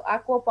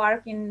aqua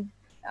park in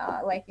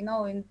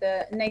in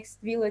the next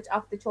village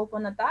after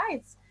Choponata.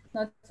 It's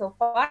not so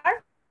far.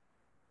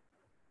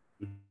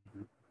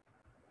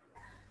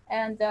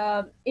 And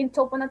in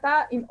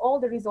Toponata, in all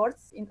the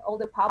resorts, in all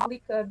the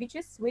public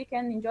beaches, we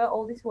can enjoy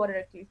all these water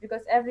activities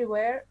because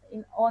everywhere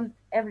on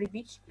every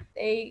beach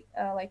they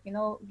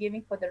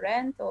giving for the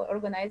rent or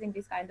organizing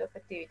these kind of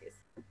activities.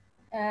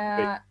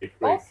 Great, great.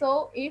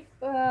 Also, if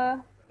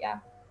yeah,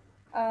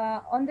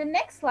 on the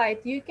next slide,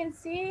 you can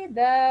see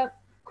the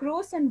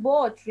cruise and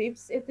boat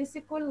trips at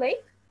Isskyul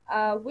Lake,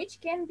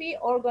 which can be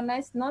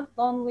organized not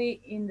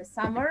only in the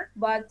summer,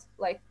 but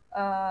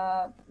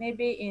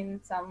maybe in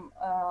some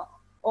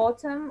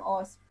autumn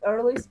or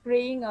early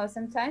spring, or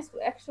sometimes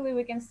actually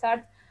we can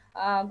start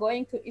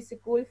going to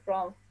Isskyul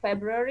from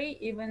February.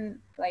 Even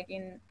like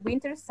in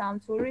winter, some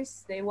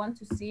tourists they want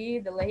to see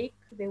the lake,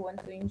 they want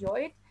to enjoy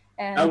it,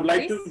 I and would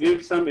like to this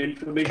give some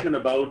information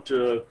about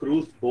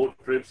cruise boat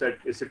trips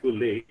at Isskyul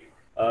Lake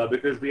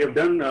because we have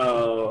done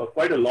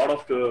quite a lot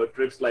of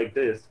trips like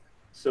this.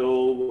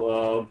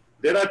 So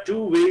there are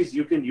two ways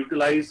you can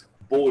utilize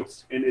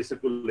boats in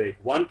Isskyul Lake.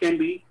 One can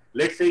be,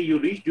 let's say you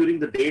reach during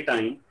the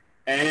daytime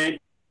and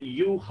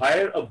you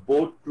hire a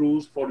boat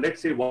cruise for,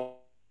 let's say, 1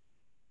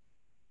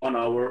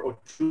 hour or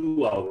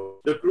 2 hours.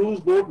 The cruise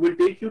boat will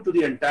take you to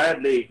the entire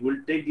lake, will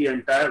take the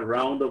entire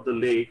round of the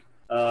lake,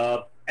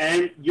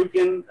 and you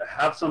can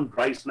have some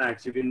dry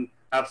snacks. You can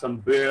have some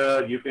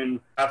beer, you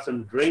can have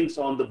some drinks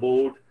on the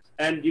boat,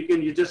 and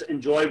you just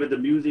enjoy with the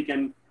music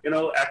and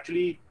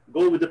actually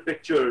go with the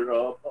picture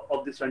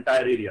of this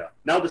entire area.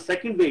 Now, the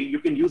second way you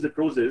can use the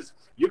cruises,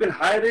 you can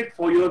hire it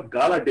for your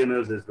gala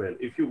dinners as well.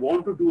 If you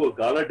want to do a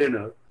gala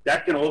dinner,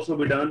 that can also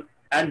be done.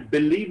 And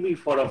believe me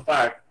for a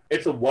fact,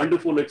 it's a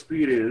wonderful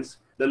experience.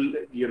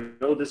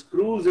 This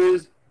cruise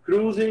is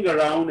cruising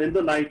around in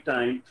the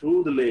nighttime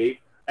through the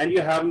lake, and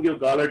you're having your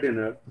gala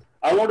dinner.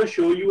 I want to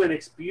show you an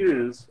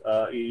experience,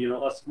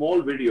 a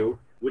small video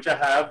which I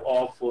have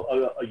of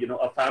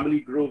a family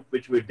group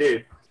which we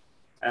did,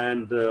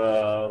 and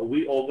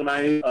we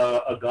organized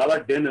a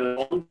gala dinner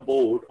on the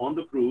boat on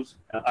the cruise.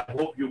 I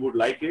hope you would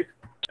like it.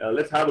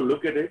 Let's have a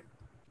look at it.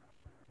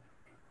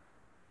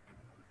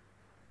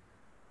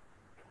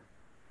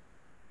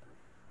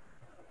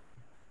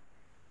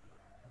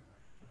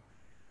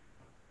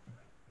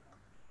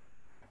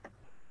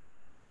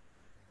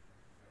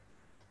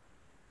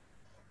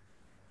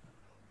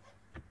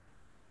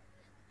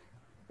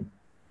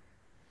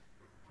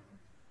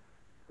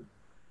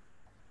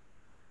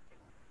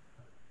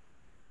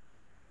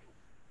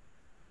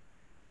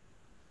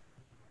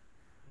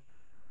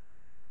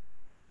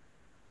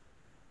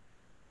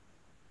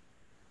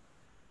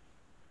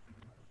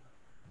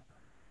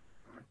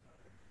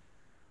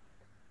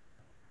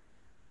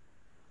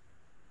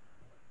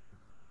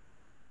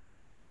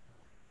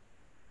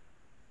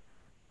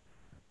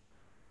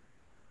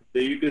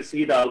 There you can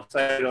see the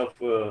outside of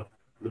the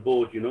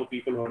boat.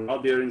 People who are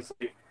not there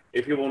inside.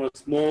 If you want to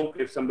smoke,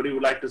 if somebody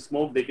would like to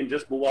smoke, they can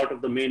just move out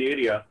of the main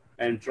area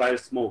and try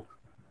smoke.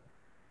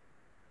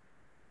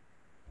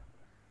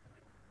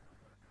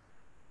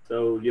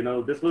 So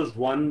this was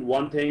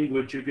one thing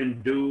which you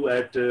can do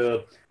at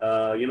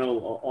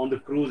on the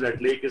cruise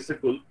at Lake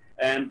Isskyul,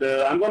 and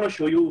I'm going to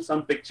show you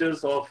some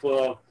pictures of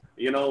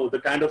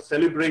the kind of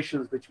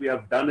celebrations which we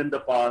have done in the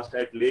past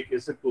at Lake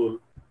Isskyul,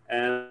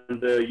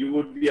 and you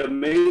would be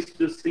amazed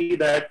to see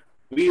that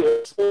we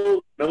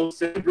also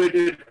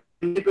celebrated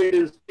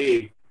Independence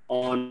Day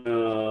on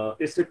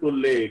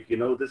Isskyul Lake.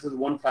 This is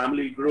one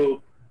family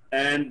group,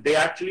 and they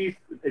actually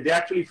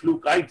flew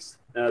kites.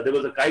 There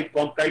was a kite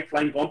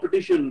flying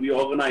competition we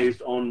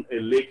organized on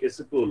Lake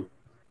Isskyul,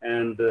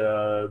 and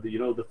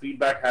the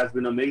feedback has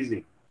been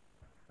amazing.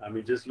 I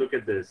mean, just look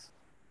at this.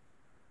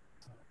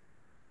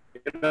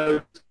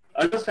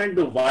 Understand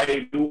the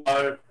why you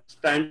are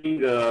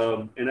standing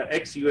in an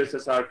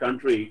ex-USSR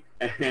country,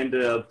 and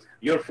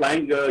you're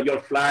flying your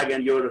flag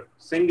and you're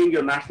singing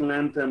your national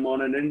anthem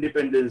on an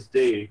Independence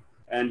Day.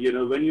 And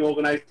when you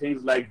organize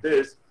things like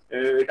this,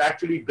 it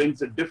actually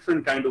brings a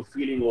different kind of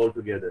feeling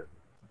altogether.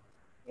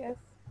 yes.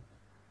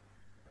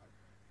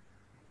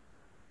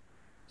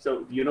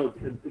 So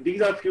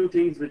these are few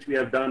things which we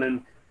have done,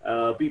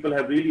 and people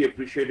have really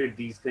appreciated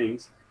these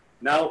things.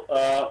 Now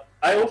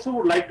I also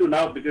would like to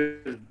now,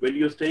 because when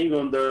you're staying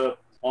on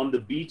the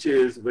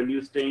beaches, when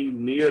you're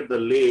staying near the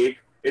lake,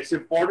 it's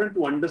important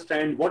to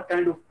understand what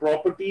kind of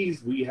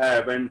properties we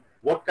have and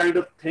what kind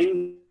of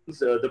things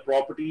the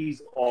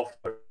properties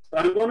offer. So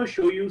I'm going to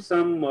show you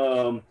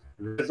some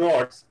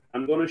resorts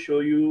I'm going to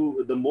show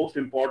you the most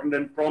important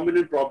and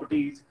prominent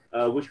properties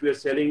which we are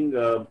selling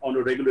on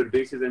a regular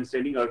basis and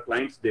sending our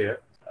clients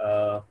there.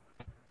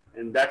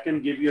 And that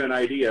can give you an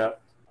idea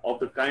of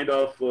the kind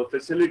of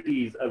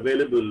facilities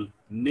available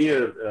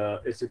near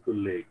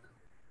Isskyul Lake.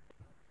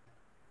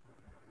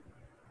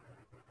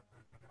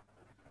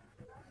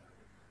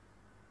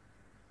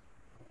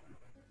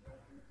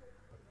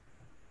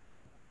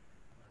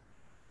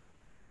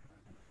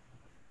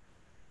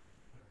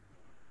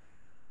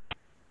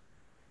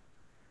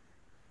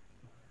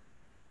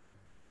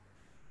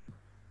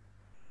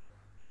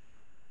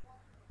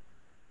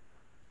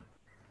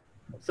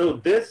 So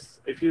this,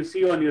 if you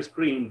see on your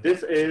screen,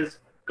 this is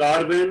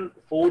Carbon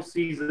Four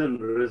Season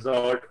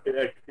Resort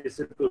at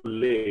Isskyul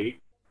Lake,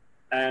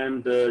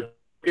 and just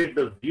look at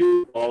the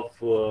view of,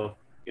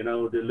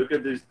 look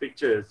at these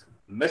pictures,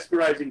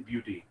 mesmerizing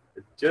beauty.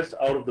 It's just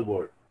out of the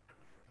world.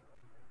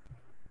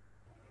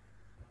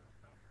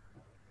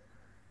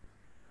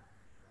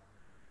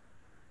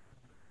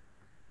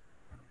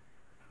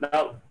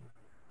 Now,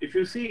 if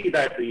you see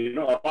that,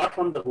 apart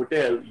from the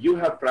hotel, you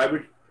have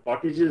private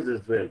cottages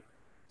as well.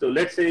 So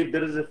let's say if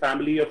there is a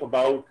family of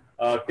about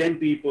 10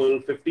 people,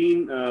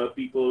 15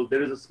 people,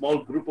 there is a small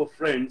group of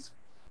friends,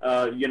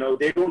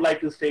 they don't like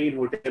to stay in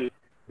hotel.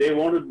 They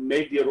want to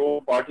make their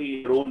own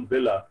party, their own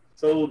villa.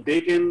 So they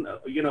can,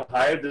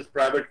 hire this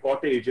private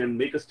cottage and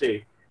make a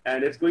stay.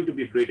 And it's going to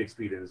be a great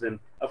experience. And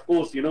of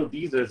course,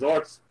 these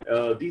resorts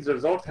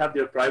have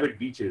their private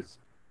beaches.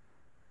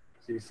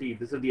 So you see,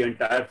 this is the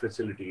entire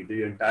facility,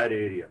 the entire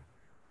area.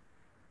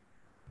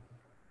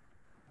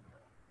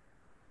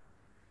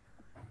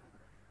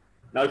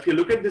 Now, if you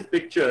look at this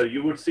picture,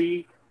 you would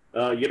see,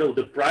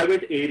 the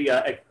private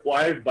area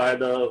acquired by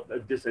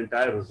this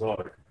entire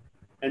resort,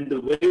 and the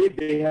way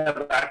they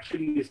have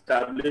actually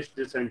established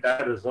this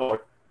entire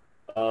resort,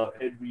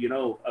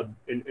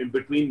 in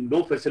between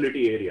no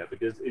facility area,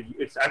 because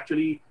it's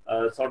actually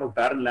sort of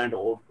barren land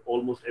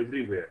almost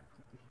everywhere.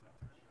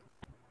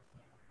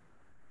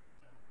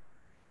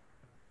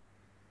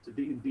 So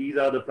these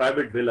are the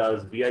private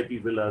villas,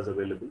 VIP villas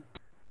available.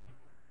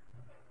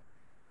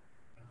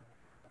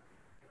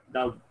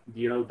 Now,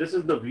 this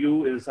is the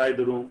view inside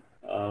the room.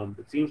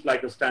 It seems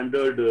like a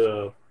standard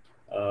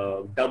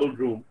double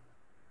room.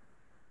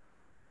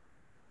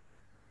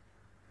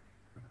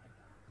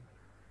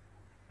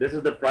 This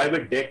is the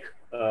private deck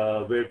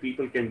where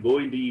people can go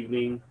in the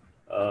evening,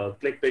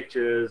 click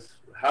pictures,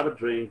 have a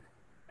drink,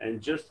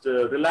 and just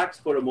relax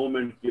for a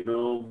moment.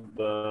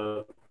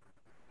 The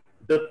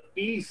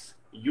peace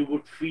you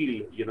would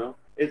feel,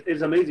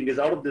 is amazing. It's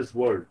out of this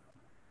world.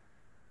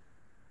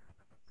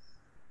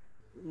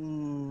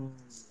 Mm.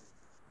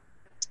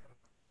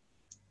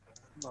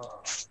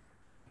 Oh.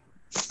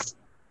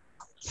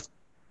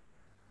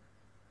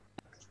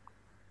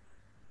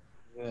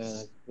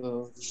 Yeah,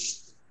 so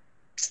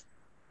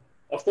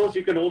Of course,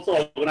 you can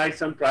also organize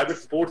some private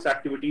sports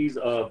activities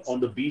on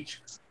the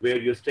beach where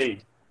you're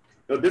staying.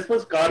 Now, this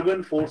was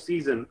Carbon Four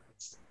Season.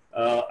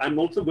 I'm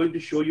also going to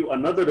show you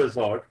another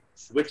resort,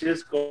 which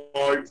is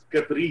called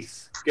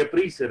Caprice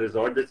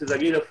Resort. This is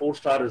again a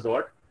 4-star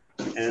resort,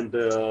 and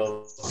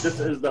this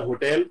is the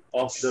hotel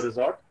of the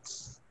resort.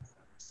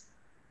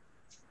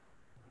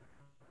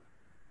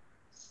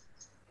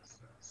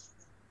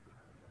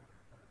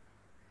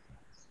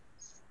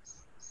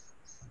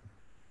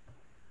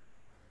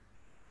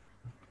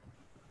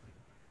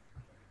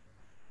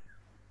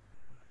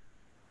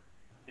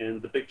 And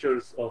the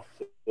pictures of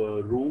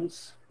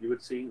rooms you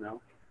would see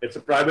now. It's a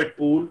private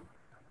pool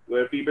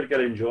where people can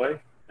enjoy,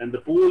 and the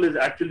pool is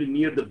actually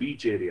near the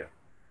beach area.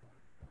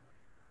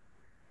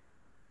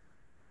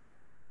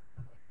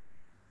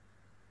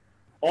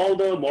 All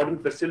the modern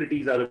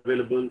facilities are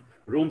available.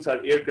 Rooms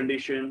are air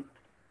conditioned,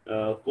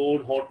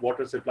 cold, hot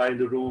water supply in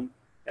the room,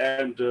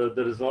 and the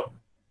resort.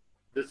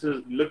 This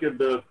is, look at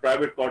the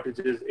private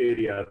cottages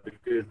area,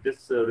 because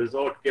this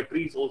resort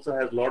Caprice also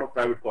has a lot of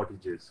private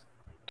cottages.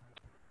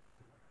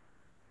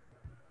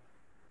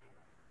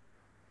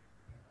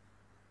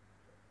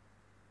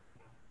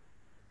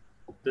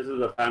 This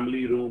is a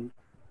family room.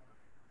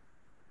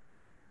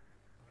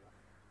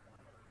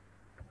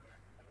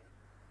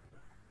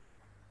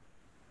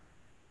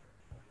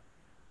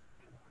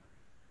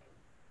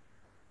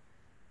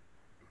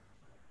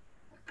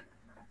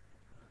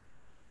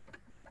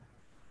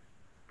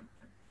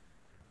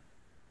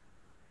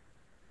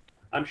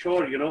 I'm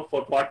sure,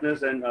 for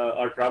partners and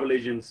our travel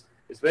agents,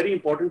 it's very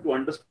important to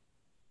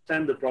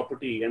understand the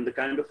property and the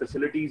kind of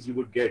facilities you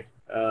would get.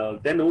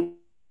 Then only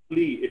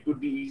it would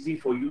be easy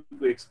for you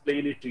to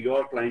explain it to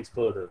your clients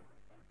further.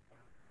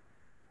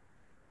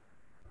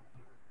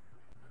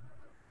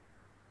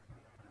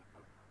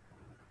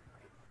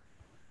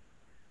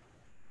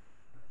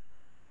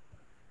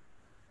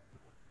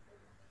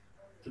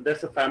 So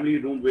that's a family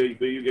room where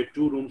you get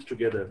 2 rooms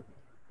together.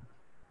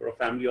 For a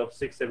family of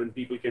 6, 7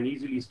 people can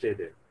easily stay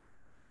there.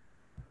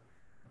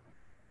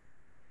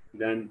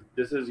 Then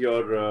this is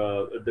your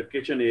the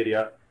kitchen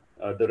area,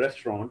 the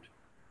restaurant.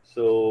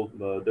 So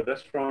the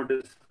restaurant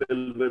is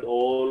filled with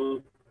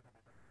all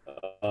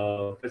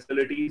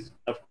facilities.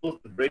 Of course,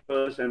 the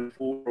breakfast and the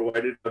food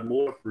provided are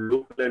more of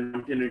local and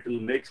continental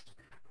mixed,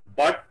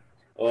 but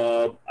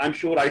I'm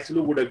sure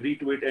Isolu would agree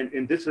to it. And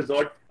in this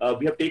resort,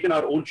 we have taken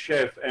our own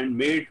chef and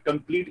made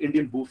complete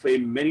Indian buffet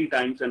many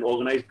times and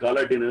organized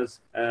gala dinners.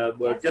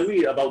 But tell Yes.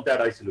 me about that,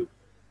 Isolu.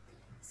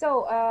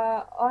 So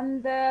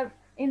on the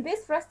in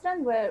this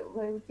restaurant where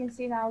we can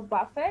see now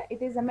buffet,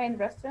 it is a main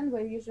restaurant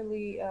where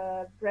usually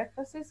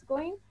breakfast is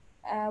going.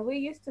 We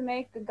used to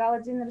make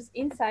gala dinners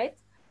inside.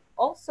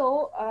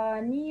 Also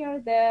near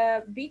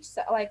the beach,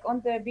 like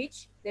on the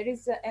beach, there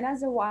is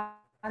another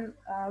one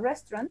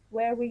restaurant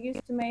where we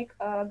used to make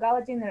a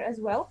gala dinner as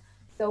well.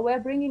 So we're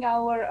bringing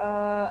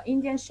our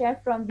Indian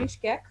chef from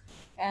Bishkek,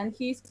 and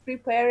he's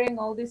preparing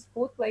all this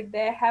food. Like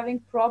they're having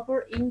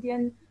proper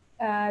Indian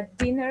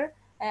dinner,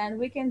 and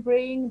we can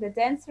bring the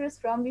dancers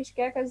from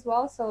Bishkek as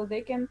well, so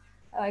they can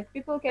like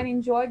people can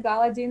enjoy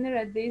gala dinner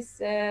at this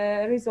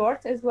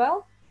resort as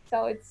well.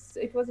 So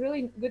it was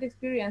really good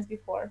experience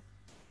before.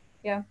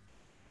 Yeah.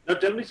 Now,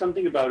 tell me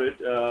something about it.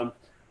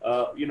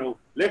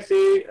 Let's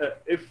say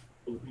if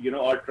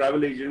our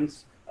travel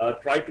agents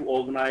try to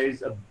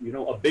organize a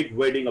big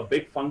wedding, a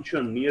big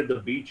function near the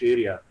beach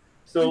area.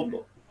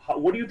 So,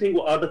 what do you think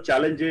are the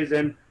challenges,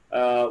 and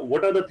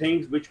what are the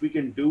things which we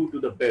can do to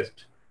the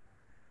best?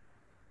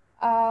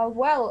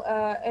 Well,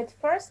 at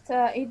first,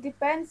 it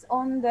depends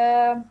on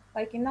the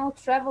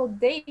travel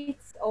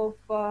dates of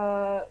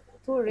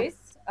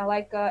tourists.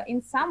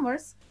 In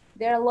summers,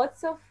 there are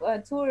lots of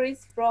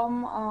tourists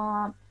from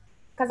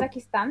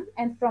Kazakhstan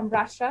and from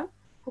Russia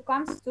who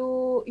comes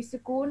to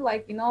Issykul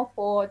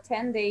for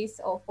 10 days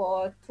or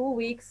for 2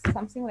 weeks,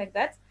 something like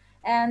that.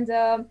 And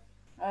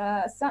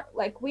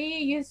like we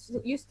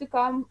used to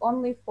come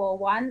only for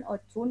 1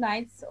 or 2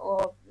 nights,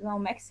 or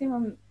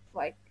maximum,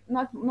 like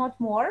not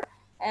more.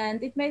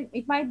 And it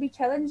might be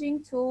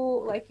challenging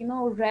to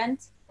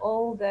rent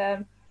all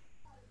the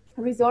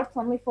resorts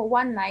only for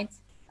one night,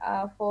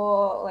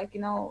 for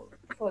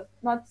for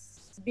not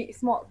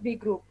small big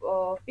group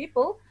of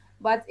people.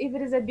 But if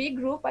it is a big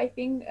group, I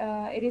think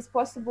it is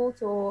possible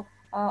to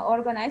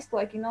organize,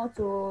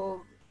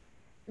 to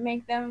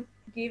make them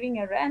giving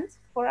a rent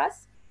for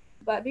us.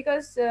 But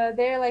because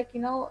they're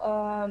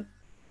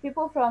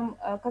people from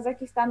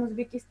Kazakhstan,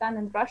 Uzbekistan,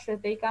 and Russia,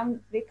 they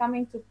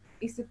coming to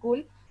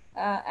Issykul,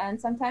 and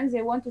sometimes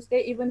they want to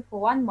stay even for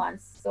 1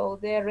 month. So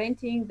they're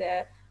renting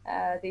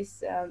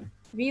these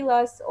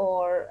villas,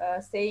 or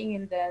staying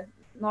in the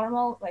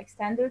normal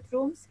standard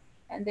rooms,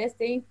 and they're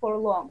staying for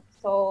long.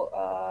 So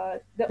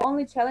the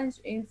only challenge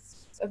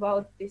is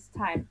about this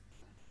time.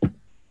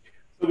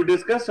 So we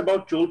discussed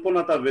about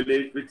Cholponata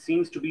village, which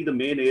seems to be the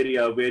main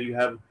area where you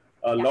have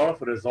a Yeah. lot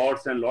of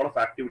resorts and a lot of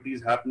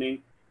activities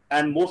happening.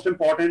 And most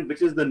important,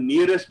 which is the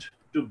nearest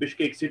to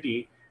Bishkek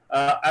city.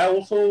 I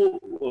also,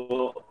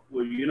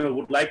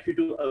 would like you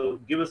to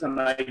give us an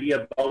idea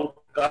about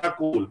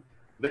Karakol,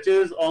 which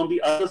is on the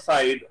other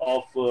side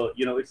of,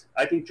 it's.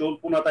 I think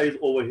Cholponata is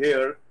over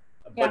here,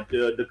 but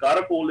Yeah. the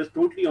Karakol is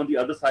totally on the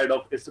other side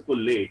of Issykul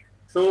Lake.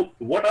 So,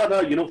 what are the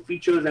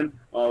features, and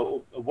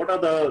what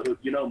are the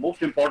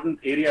most important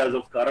areas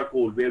of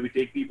Karakol where we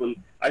take people?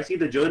 I see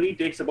the journey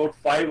takes about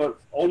 5 or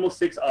almost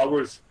 6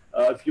 hours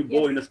if you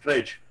go Yes. in a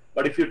stretch.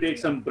 But if you take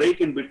Yeah. some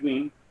break in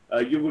between,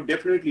 you will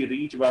definitely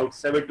reach about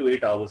 7 to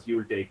 8 hours. You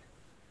will take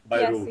by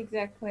Yes, road.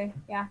 exactly.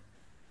 Yeah.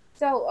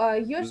 So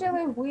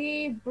usually Hmm. we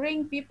bring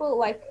people,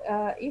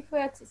 if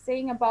we're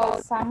saying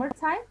about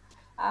summertime,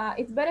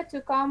 it's better to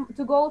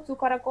go to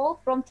Karakol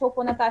from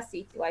Choponata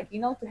city,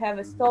 to have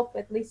a Hmm. stop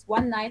at least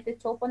one night at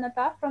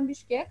Choponata from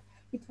Bishkek.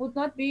 It would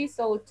not be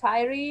so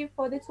tiring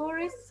for the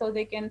tourists, so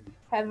they can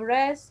have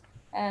rest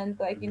and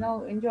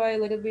Hmm. enjoy a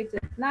little bit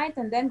at night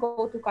and then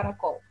go to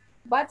Karakol.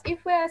 But if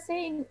we are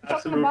saying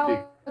talking about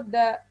Absolutely.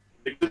 the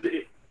Because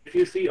if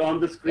you see on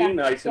the yeah, screen,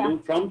 I yeah,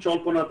 salute from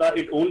Cholponata,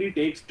 it only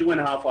takes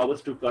 2.5 hours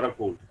to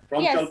Karakol.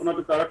 From yes, Cholponata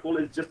to Karakol,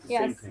 it's just the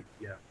same yes, thing.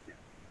 Yeah.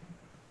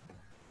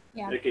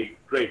 yeah, Okay,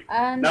 great.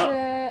 and Now,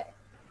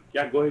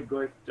 yeah, go ahead, go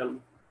ahead. Tell me.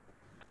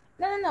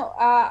 no.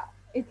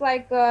 It's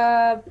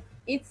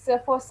it's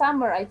for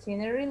summer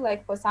itinerary,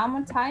 like for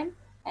summertime.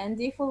 And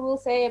if we will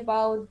say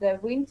about the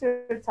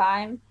winter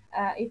time,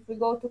 if we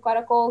go to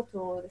Karakol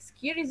to the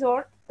ski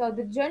resort, so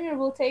the journey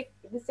will take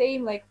the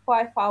same, like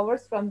 5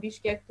 hours from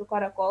Bishkek to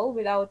Karakol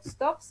without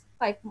stops,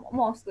 like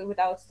mostly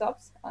without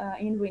stops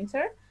in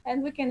winter.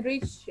 And we can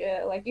reach,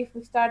 like if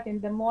we start in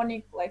the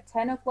morning, like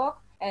 10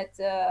 o'clock, at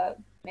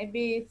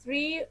maybe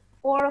 3,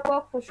 4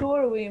 o'clock for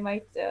sure, we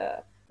might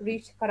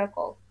reach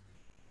Karakol.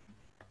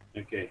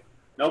 Okay.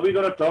 Now we're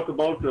going to talk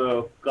about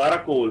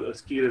Karakol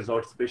ski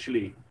resort,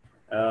 especially.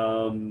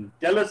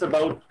 Tell us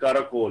about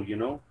Karakol.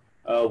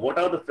 What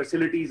are the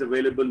facilities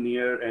available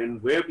near,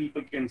 and where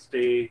people can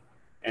stay,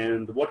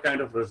 and what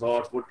kind of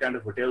resorts, what kind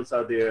of hotels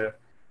are there,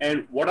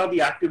 and what are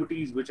the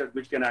activities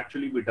which can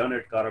actually be done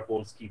at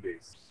Karakol ski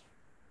base?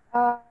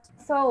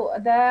 So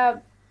at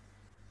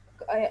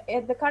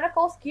the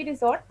Karakol ski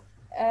resort,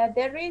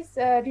 there is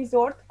a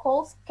resort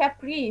called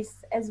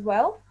Caprice as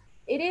well.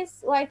 it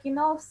is like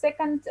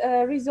second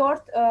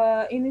resort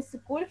in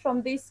Isskyul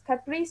from this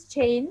Caprice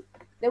chain,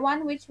 the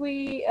one which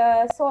we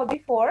saw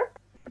before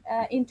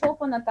in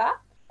Toponata,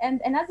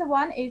 and another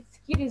one is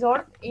ski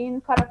resort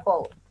in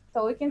Karakol.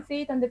 So we can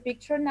see it on the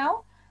picture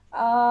now.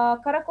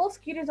 Karakol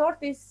ski resort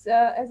is,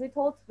 as I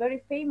told,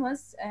 very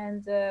famous,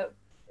 and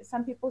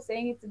some people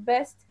saying it's the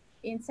best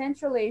in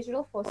Central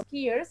Asia for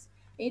skiers.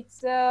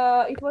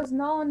 It was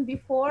known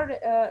before,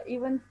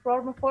 even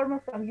former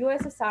from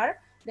USSR.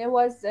 There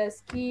was a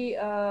ski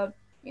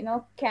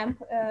camp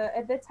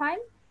at that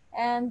time,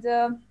 and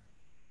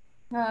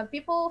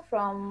people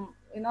from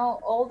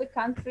all the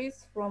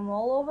countries from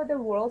all over the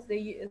world,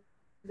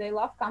 they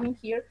love coming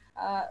here,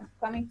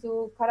 coming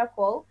to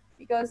Karakol,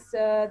 because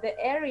the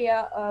area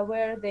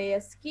where they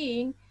are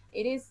skiing,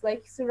 it is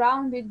like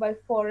surrounded by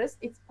forest.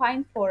 It's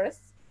pine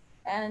forests,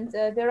 and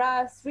there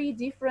are three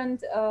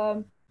different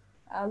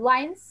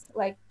lines,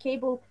 like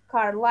cable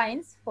car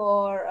lines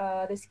for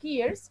the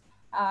skiers.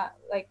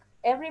 Like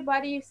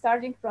everybody,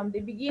 starting from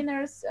the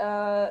beginners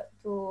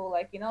to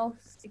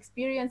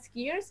experienced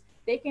skiers,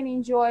 they can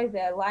enjoy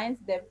the lines,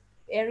 the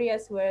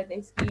areas where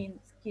they ski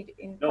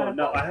in No,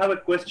 now Karakol. I have a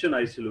question,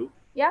 Isilu.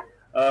 Yeah.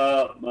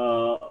 Uh,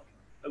 uh,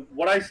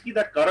 what I see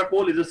that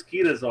Karakol is a ski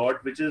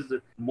resort, which is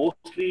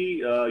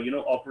mostly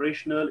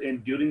operational in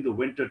during the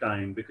winter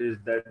time, because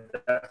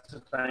that's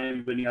the time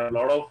when you have a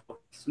lot of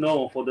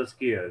snow for the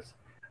skiers,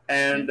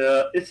 and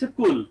Mhm.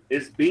 Isskyul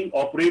is being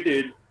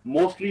operated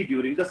mostly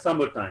during the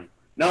summertime.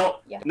 Now,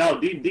 Yeah.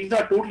 these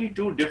are totally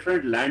two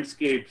different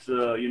landscapes,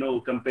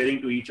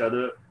 comparing to each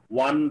other.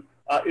 One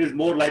is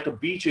more like a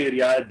beach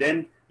area. Then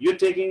you're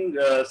taking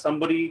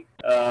somebody,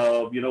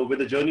 with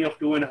a journey of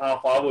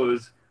 2.5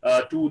 hours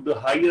to the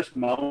highest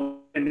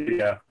mountain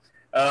area.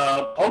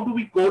 How do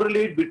we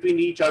correlate between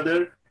each other?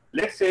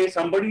 Let's say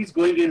somebody's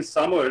going in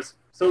summers,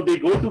 so they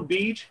go to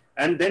beach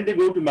and then they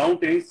go to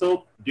mountains. So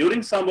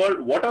during summer,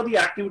 what are the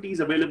activities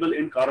available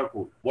in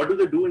Karakol? What do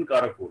they do in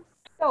Karakol?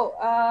 So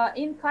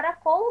in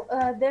Karakol,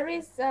 there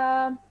is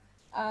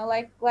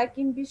like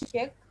in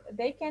Bishkek,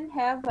 they can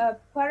have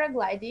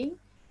paragliding.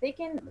 They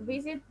can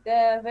visit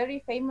the very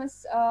famous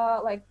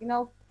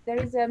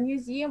there is a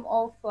museum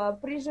of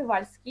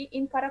Przewalski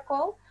in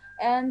Karakol,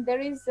 and there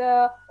is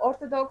a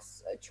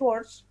Orthodox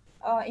church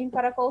in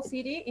Karakol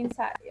city,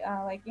 inside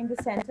like in the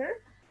center.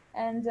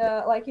 And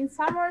like in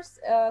summers,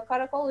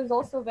 Karakol is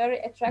also very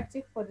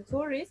attractive for the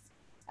tourists.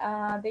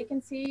 They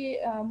can see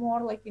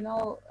more like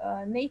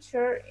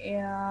nature,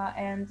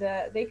 and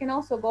they can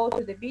also go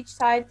to the beach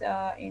side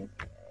in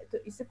to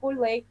Issykul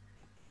Lake.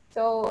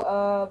 So,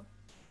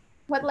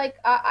 but like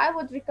I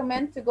would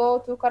recommend to go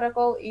to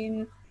Karakol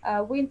in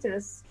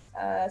winters.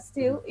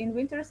 Still, in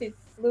winters it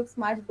looks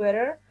much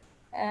better,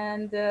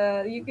 and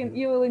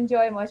you will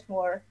enjoy much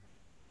more.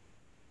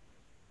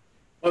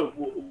 Well,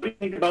 what do you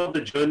think about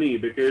the journey?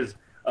 Because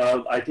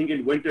I think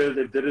in winters,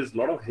 if there is a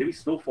lot of heavy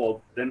snowfall,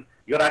 then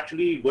you're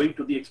actually going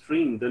to the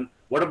extreme. Then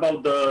what about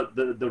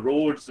the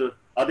roads?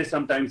 Are they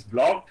sometimes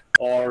blocked,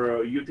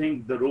 or you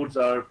think the roads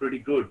are pretty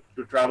good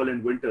to travel in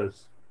winters?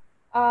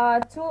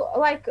 To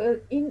like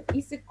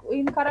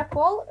in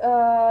Karakol,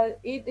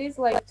 it is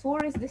like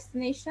tourist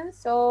destination.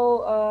 So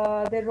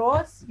the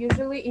roads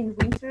usually in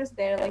winters,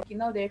 they're like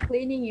they're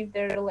cleaning if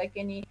there are like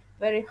any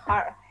very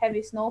hard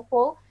heavy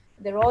snowfall.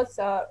 The roads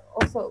are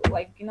also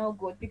like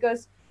good,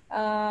 because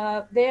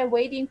they're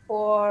waiting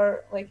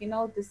for like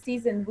the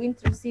season,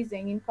 winter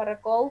season in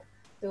Karakol,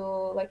 to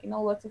like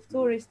lots of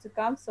tourists to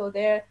come. So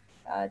they're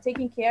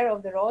taking care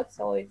of the roads.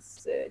 So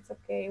it's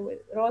okay, with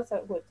roads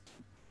are good.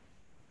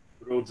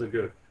 Roads are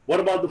good. What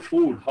about the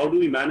food? How do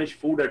we manage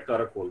food at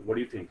Karakol? What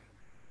do you think?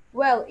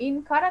 Well,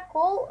 in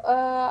Karakol,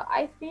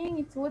 I think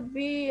it would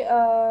be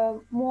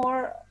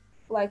more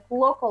like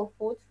local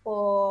food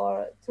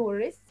for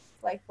tourists,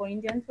 like for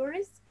Indian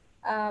tourists.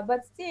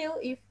 But still,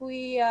 if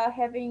we are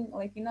having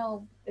like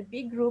a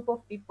big group of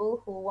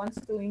people who wants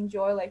to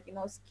enjoy like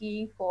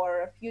skiing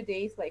for a few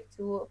days, like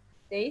 2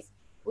 days,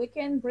 we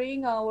can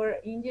bring our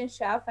Indian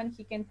chef, and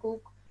he can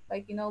cook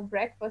like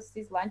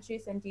breakfasts,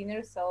 lunches, and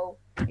dinners. So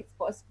it's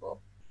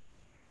possible.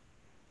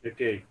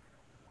 Okay.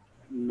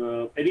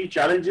 Any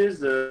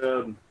challenges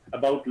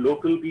about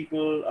local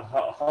people?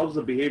 How's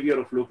the behavior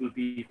of local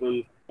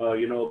people,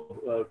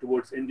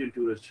 towards Indian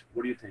tourists?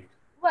 What do you think?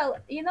 Well,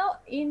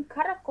 in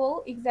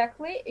Karakol,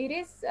 exactly, it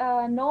is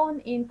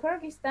known in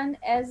Kyrgyzstan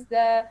as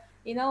the,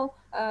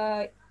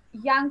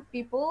 young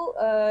people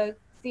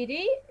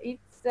city.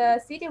 It's a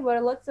city where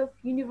lots of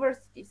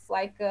universities,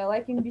 like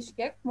in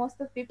Bishkek,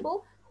 most of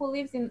people who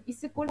lives in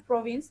Issykul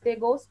province, they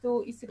goes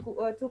to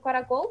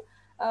Karakol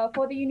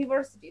for the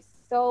universities.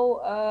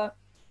 So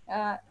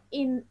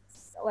in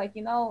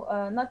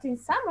not in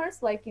summers,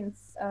 like in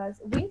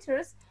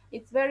winters,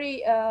 it's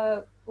very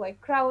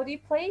like crowded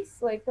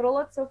place. Like there are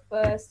lots of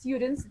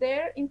students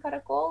there in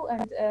Karakol,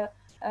 and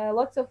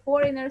lots of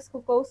foreigners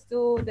who goes to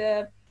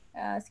the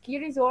ski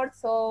resort.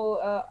 So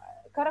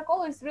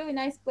Karakol is really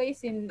nice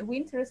place in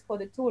winters for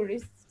the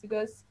tourists,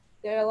 because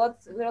there are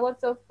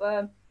lots of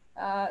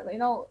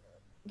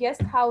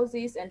guest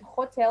houses and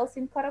hotels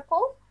in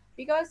Karakol.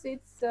 because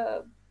it's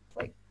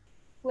like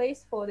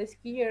place for the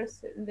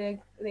skiers.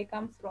 They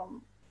come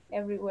from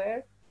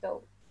everywhere,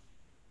 so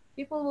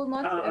people will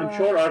not. I'm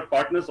sure our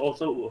partners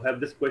also have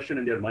this question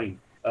in their mind.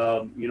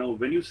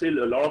 When you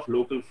sell a lot of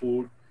local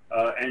food,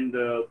 and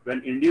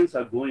when Indians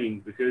are going,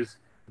 because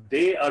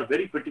they are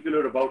very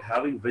particular about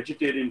having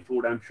vegetarian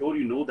food. I'm sure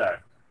you know that.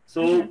 Mhm.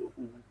 So,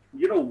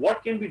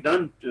 what can be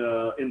done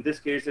in this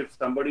case if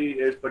somebody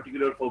is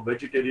particular for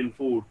vegetarian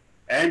food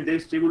and they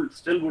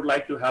still would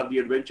like to have the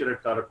adventure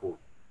at Karakol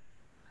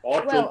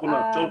or Well,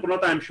 Cholpana? Cholpana,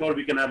 I'm sure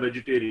we can have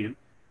vegetarian,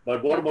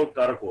 but what yeah. about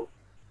Karakol?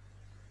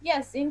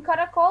 Yes, in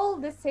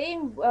Karakol, the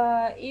same.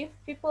 If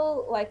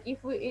people like,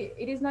 if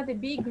it is not a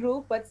big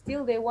group, but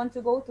still they want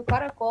to go to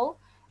Karakol,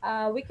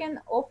 we can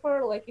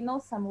offer like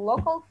some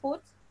local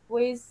food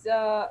with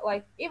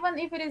like even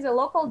if it is a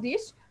local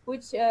dish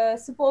which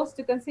supposed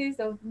to consist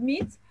of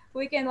meat,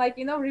 we can like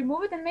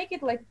remove it and make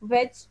it like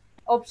veg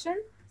option.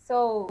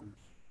 So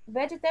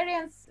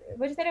vegetarian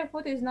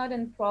food is not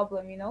a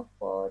problem,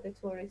 for the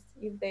tourists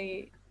if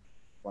they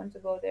want to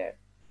go there.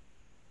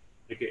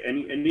 Okay,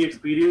 any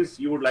experience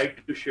you would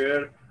like to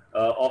share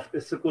of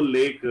Isskyul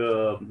Lake?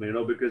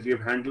 Because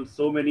you've handled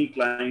so many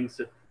clients,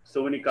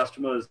 so many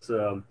customers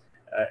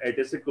at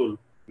Isskyul,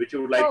 which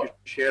you would like to Oh,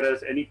 share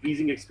us any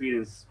pleasing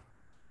experience?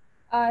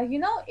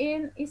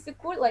 in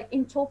Issykul, like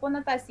in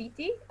Choponata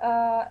city,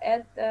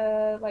 at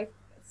like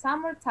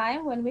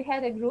summertime when we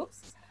had a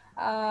groups,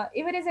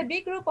 if it is a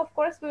big group, of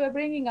course we were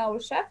bringing our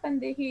chef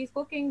and he is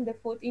cooking the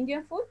food,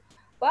 Indian food.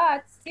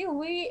 But still,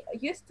 we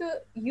used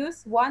to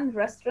use one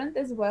restaurant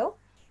as well,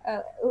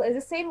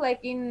 the same like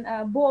in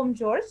Bom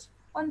George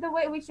on the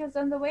way, which was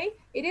on the way.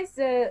 It is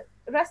a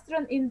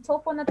restaurant in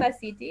Choponata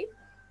city.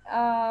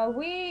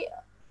 We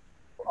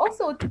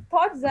also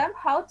taught them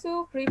how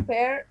to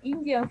prepare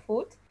Indian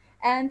food.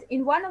 And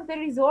in one of the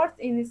resorts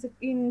in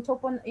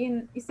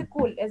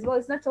Issykul as well,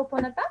 it's not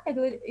Choponata,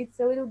 it's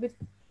a little bit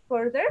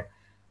further.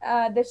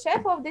 The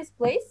chef of this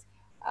place,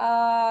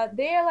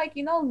 they are like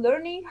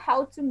learning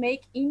how to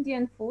make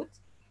Indian food,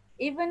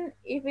 even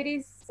if it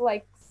is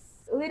like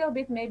a little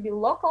bit maybe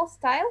local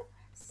style.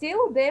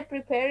 Still, they're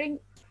preparing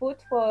food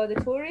for the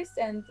tourists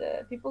and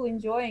people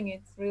enjoying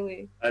it.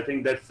 Really, I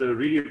think that's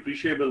really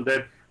appreciable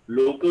that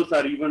locals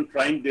are even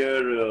trying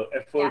their yeah,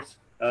 efforts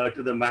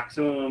to the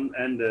maximum,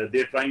 and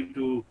they're trying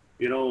to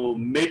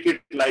make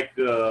it like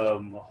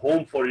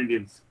home for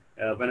Indians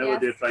whenever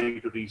they're yes, trying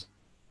to reach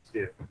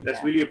there.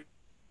 That's really yeah.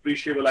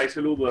 appreciable,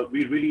 Aisalu.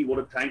 We really want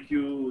to thank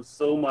you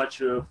so much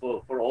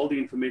for all the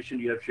information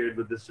you have shared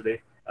with us today.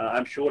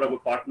 I'm sure our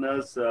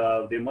partners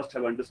they must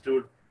have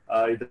understood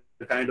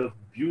the kind of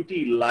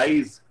beauty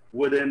lies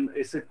within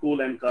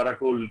Issykul and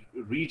Karakol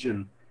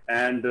region,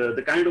 and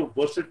the kind of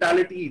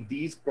versatility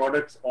these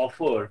products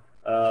offer.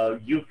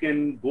 You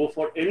can go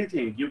for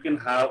anything. You can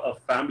have a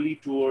family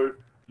tour.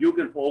 You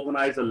can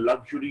organize a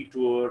luxury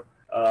tour.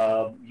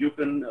 You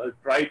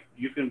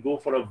can go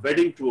for a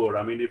wedding tour.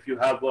 I mean, if you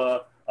have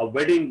a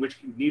wedding which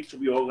needs to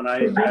be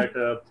organized at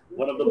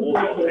one of the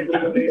most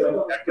authentic places,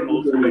 that can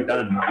also be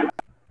done.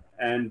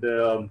 And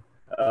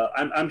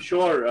I'm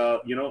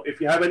sure if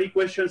you have any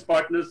questions,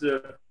 partners,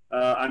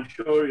 I'm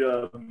sure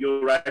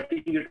you're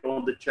writing it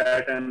on the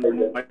chat,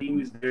 and my team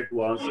is there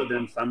to answer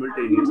them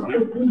simultaneously.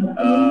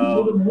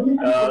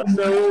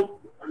 So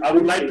I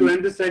would like to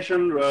end this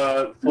session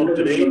for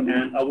today,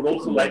 and I would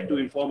also like to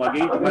inform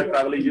again to my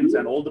travel agents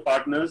and all the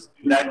partners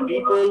that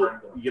people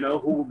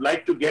who would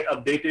like to get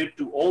updated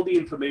to all the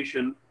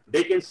information,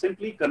 they can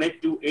simply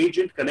connect to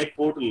Agent Connect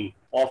portal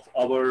of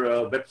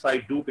our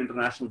website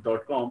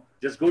dookinternational.com.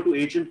 Just go to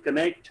Agent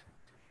Connect,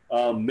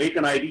 make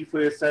an ID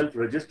for yourself,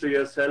 register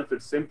yourself.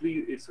 It's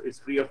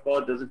free of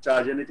cost, doesn't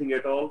charge anything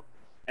at all,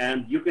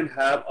 and you can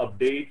have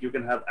update. You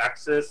can have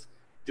access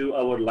to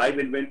our live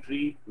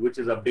inventory, which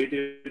is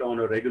updated on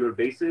a regular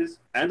basis,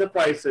 and the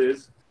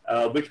prices,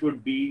 which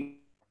would be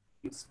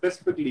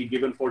specifically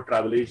given for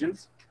travel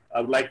agents. I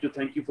would like to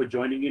thank you for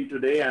joining in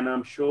today, and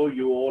I'm sure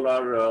you all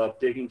are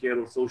taking care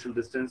of social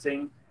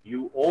distancing.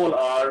 You all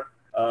are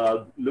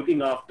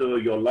looking after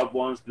your loved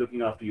ones,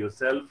 looking after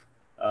yourself.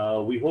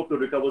 We hope to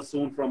recover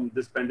soon from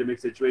this pandemic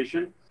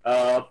situation.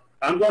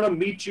 I'm going to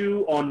meet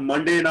you on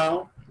Monday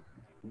now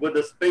with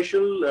a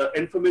special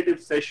informative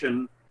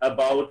session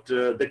about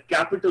the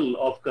capital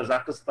of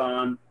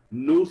Kazakhstan,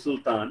 Nur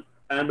Sultan,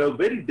 and a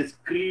very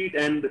discreet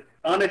and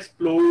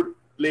unexplored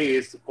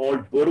place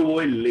called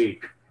Borovoy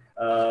Lake,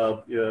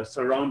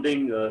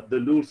 surrounding the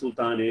Nur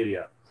Sultan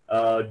area.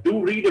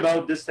 Do read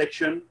about this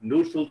section,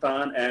 Nur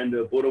Sultan and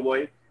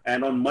Borovoy.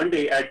 And on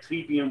Monday at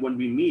 3 p.m. when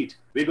we meet,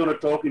 we're going to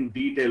talk in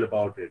detail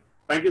about it.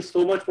 Thank you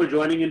so much for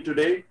joining in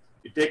today.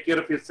 You take care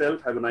of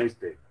yourself. Have a nice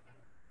day.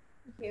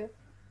 Thank you.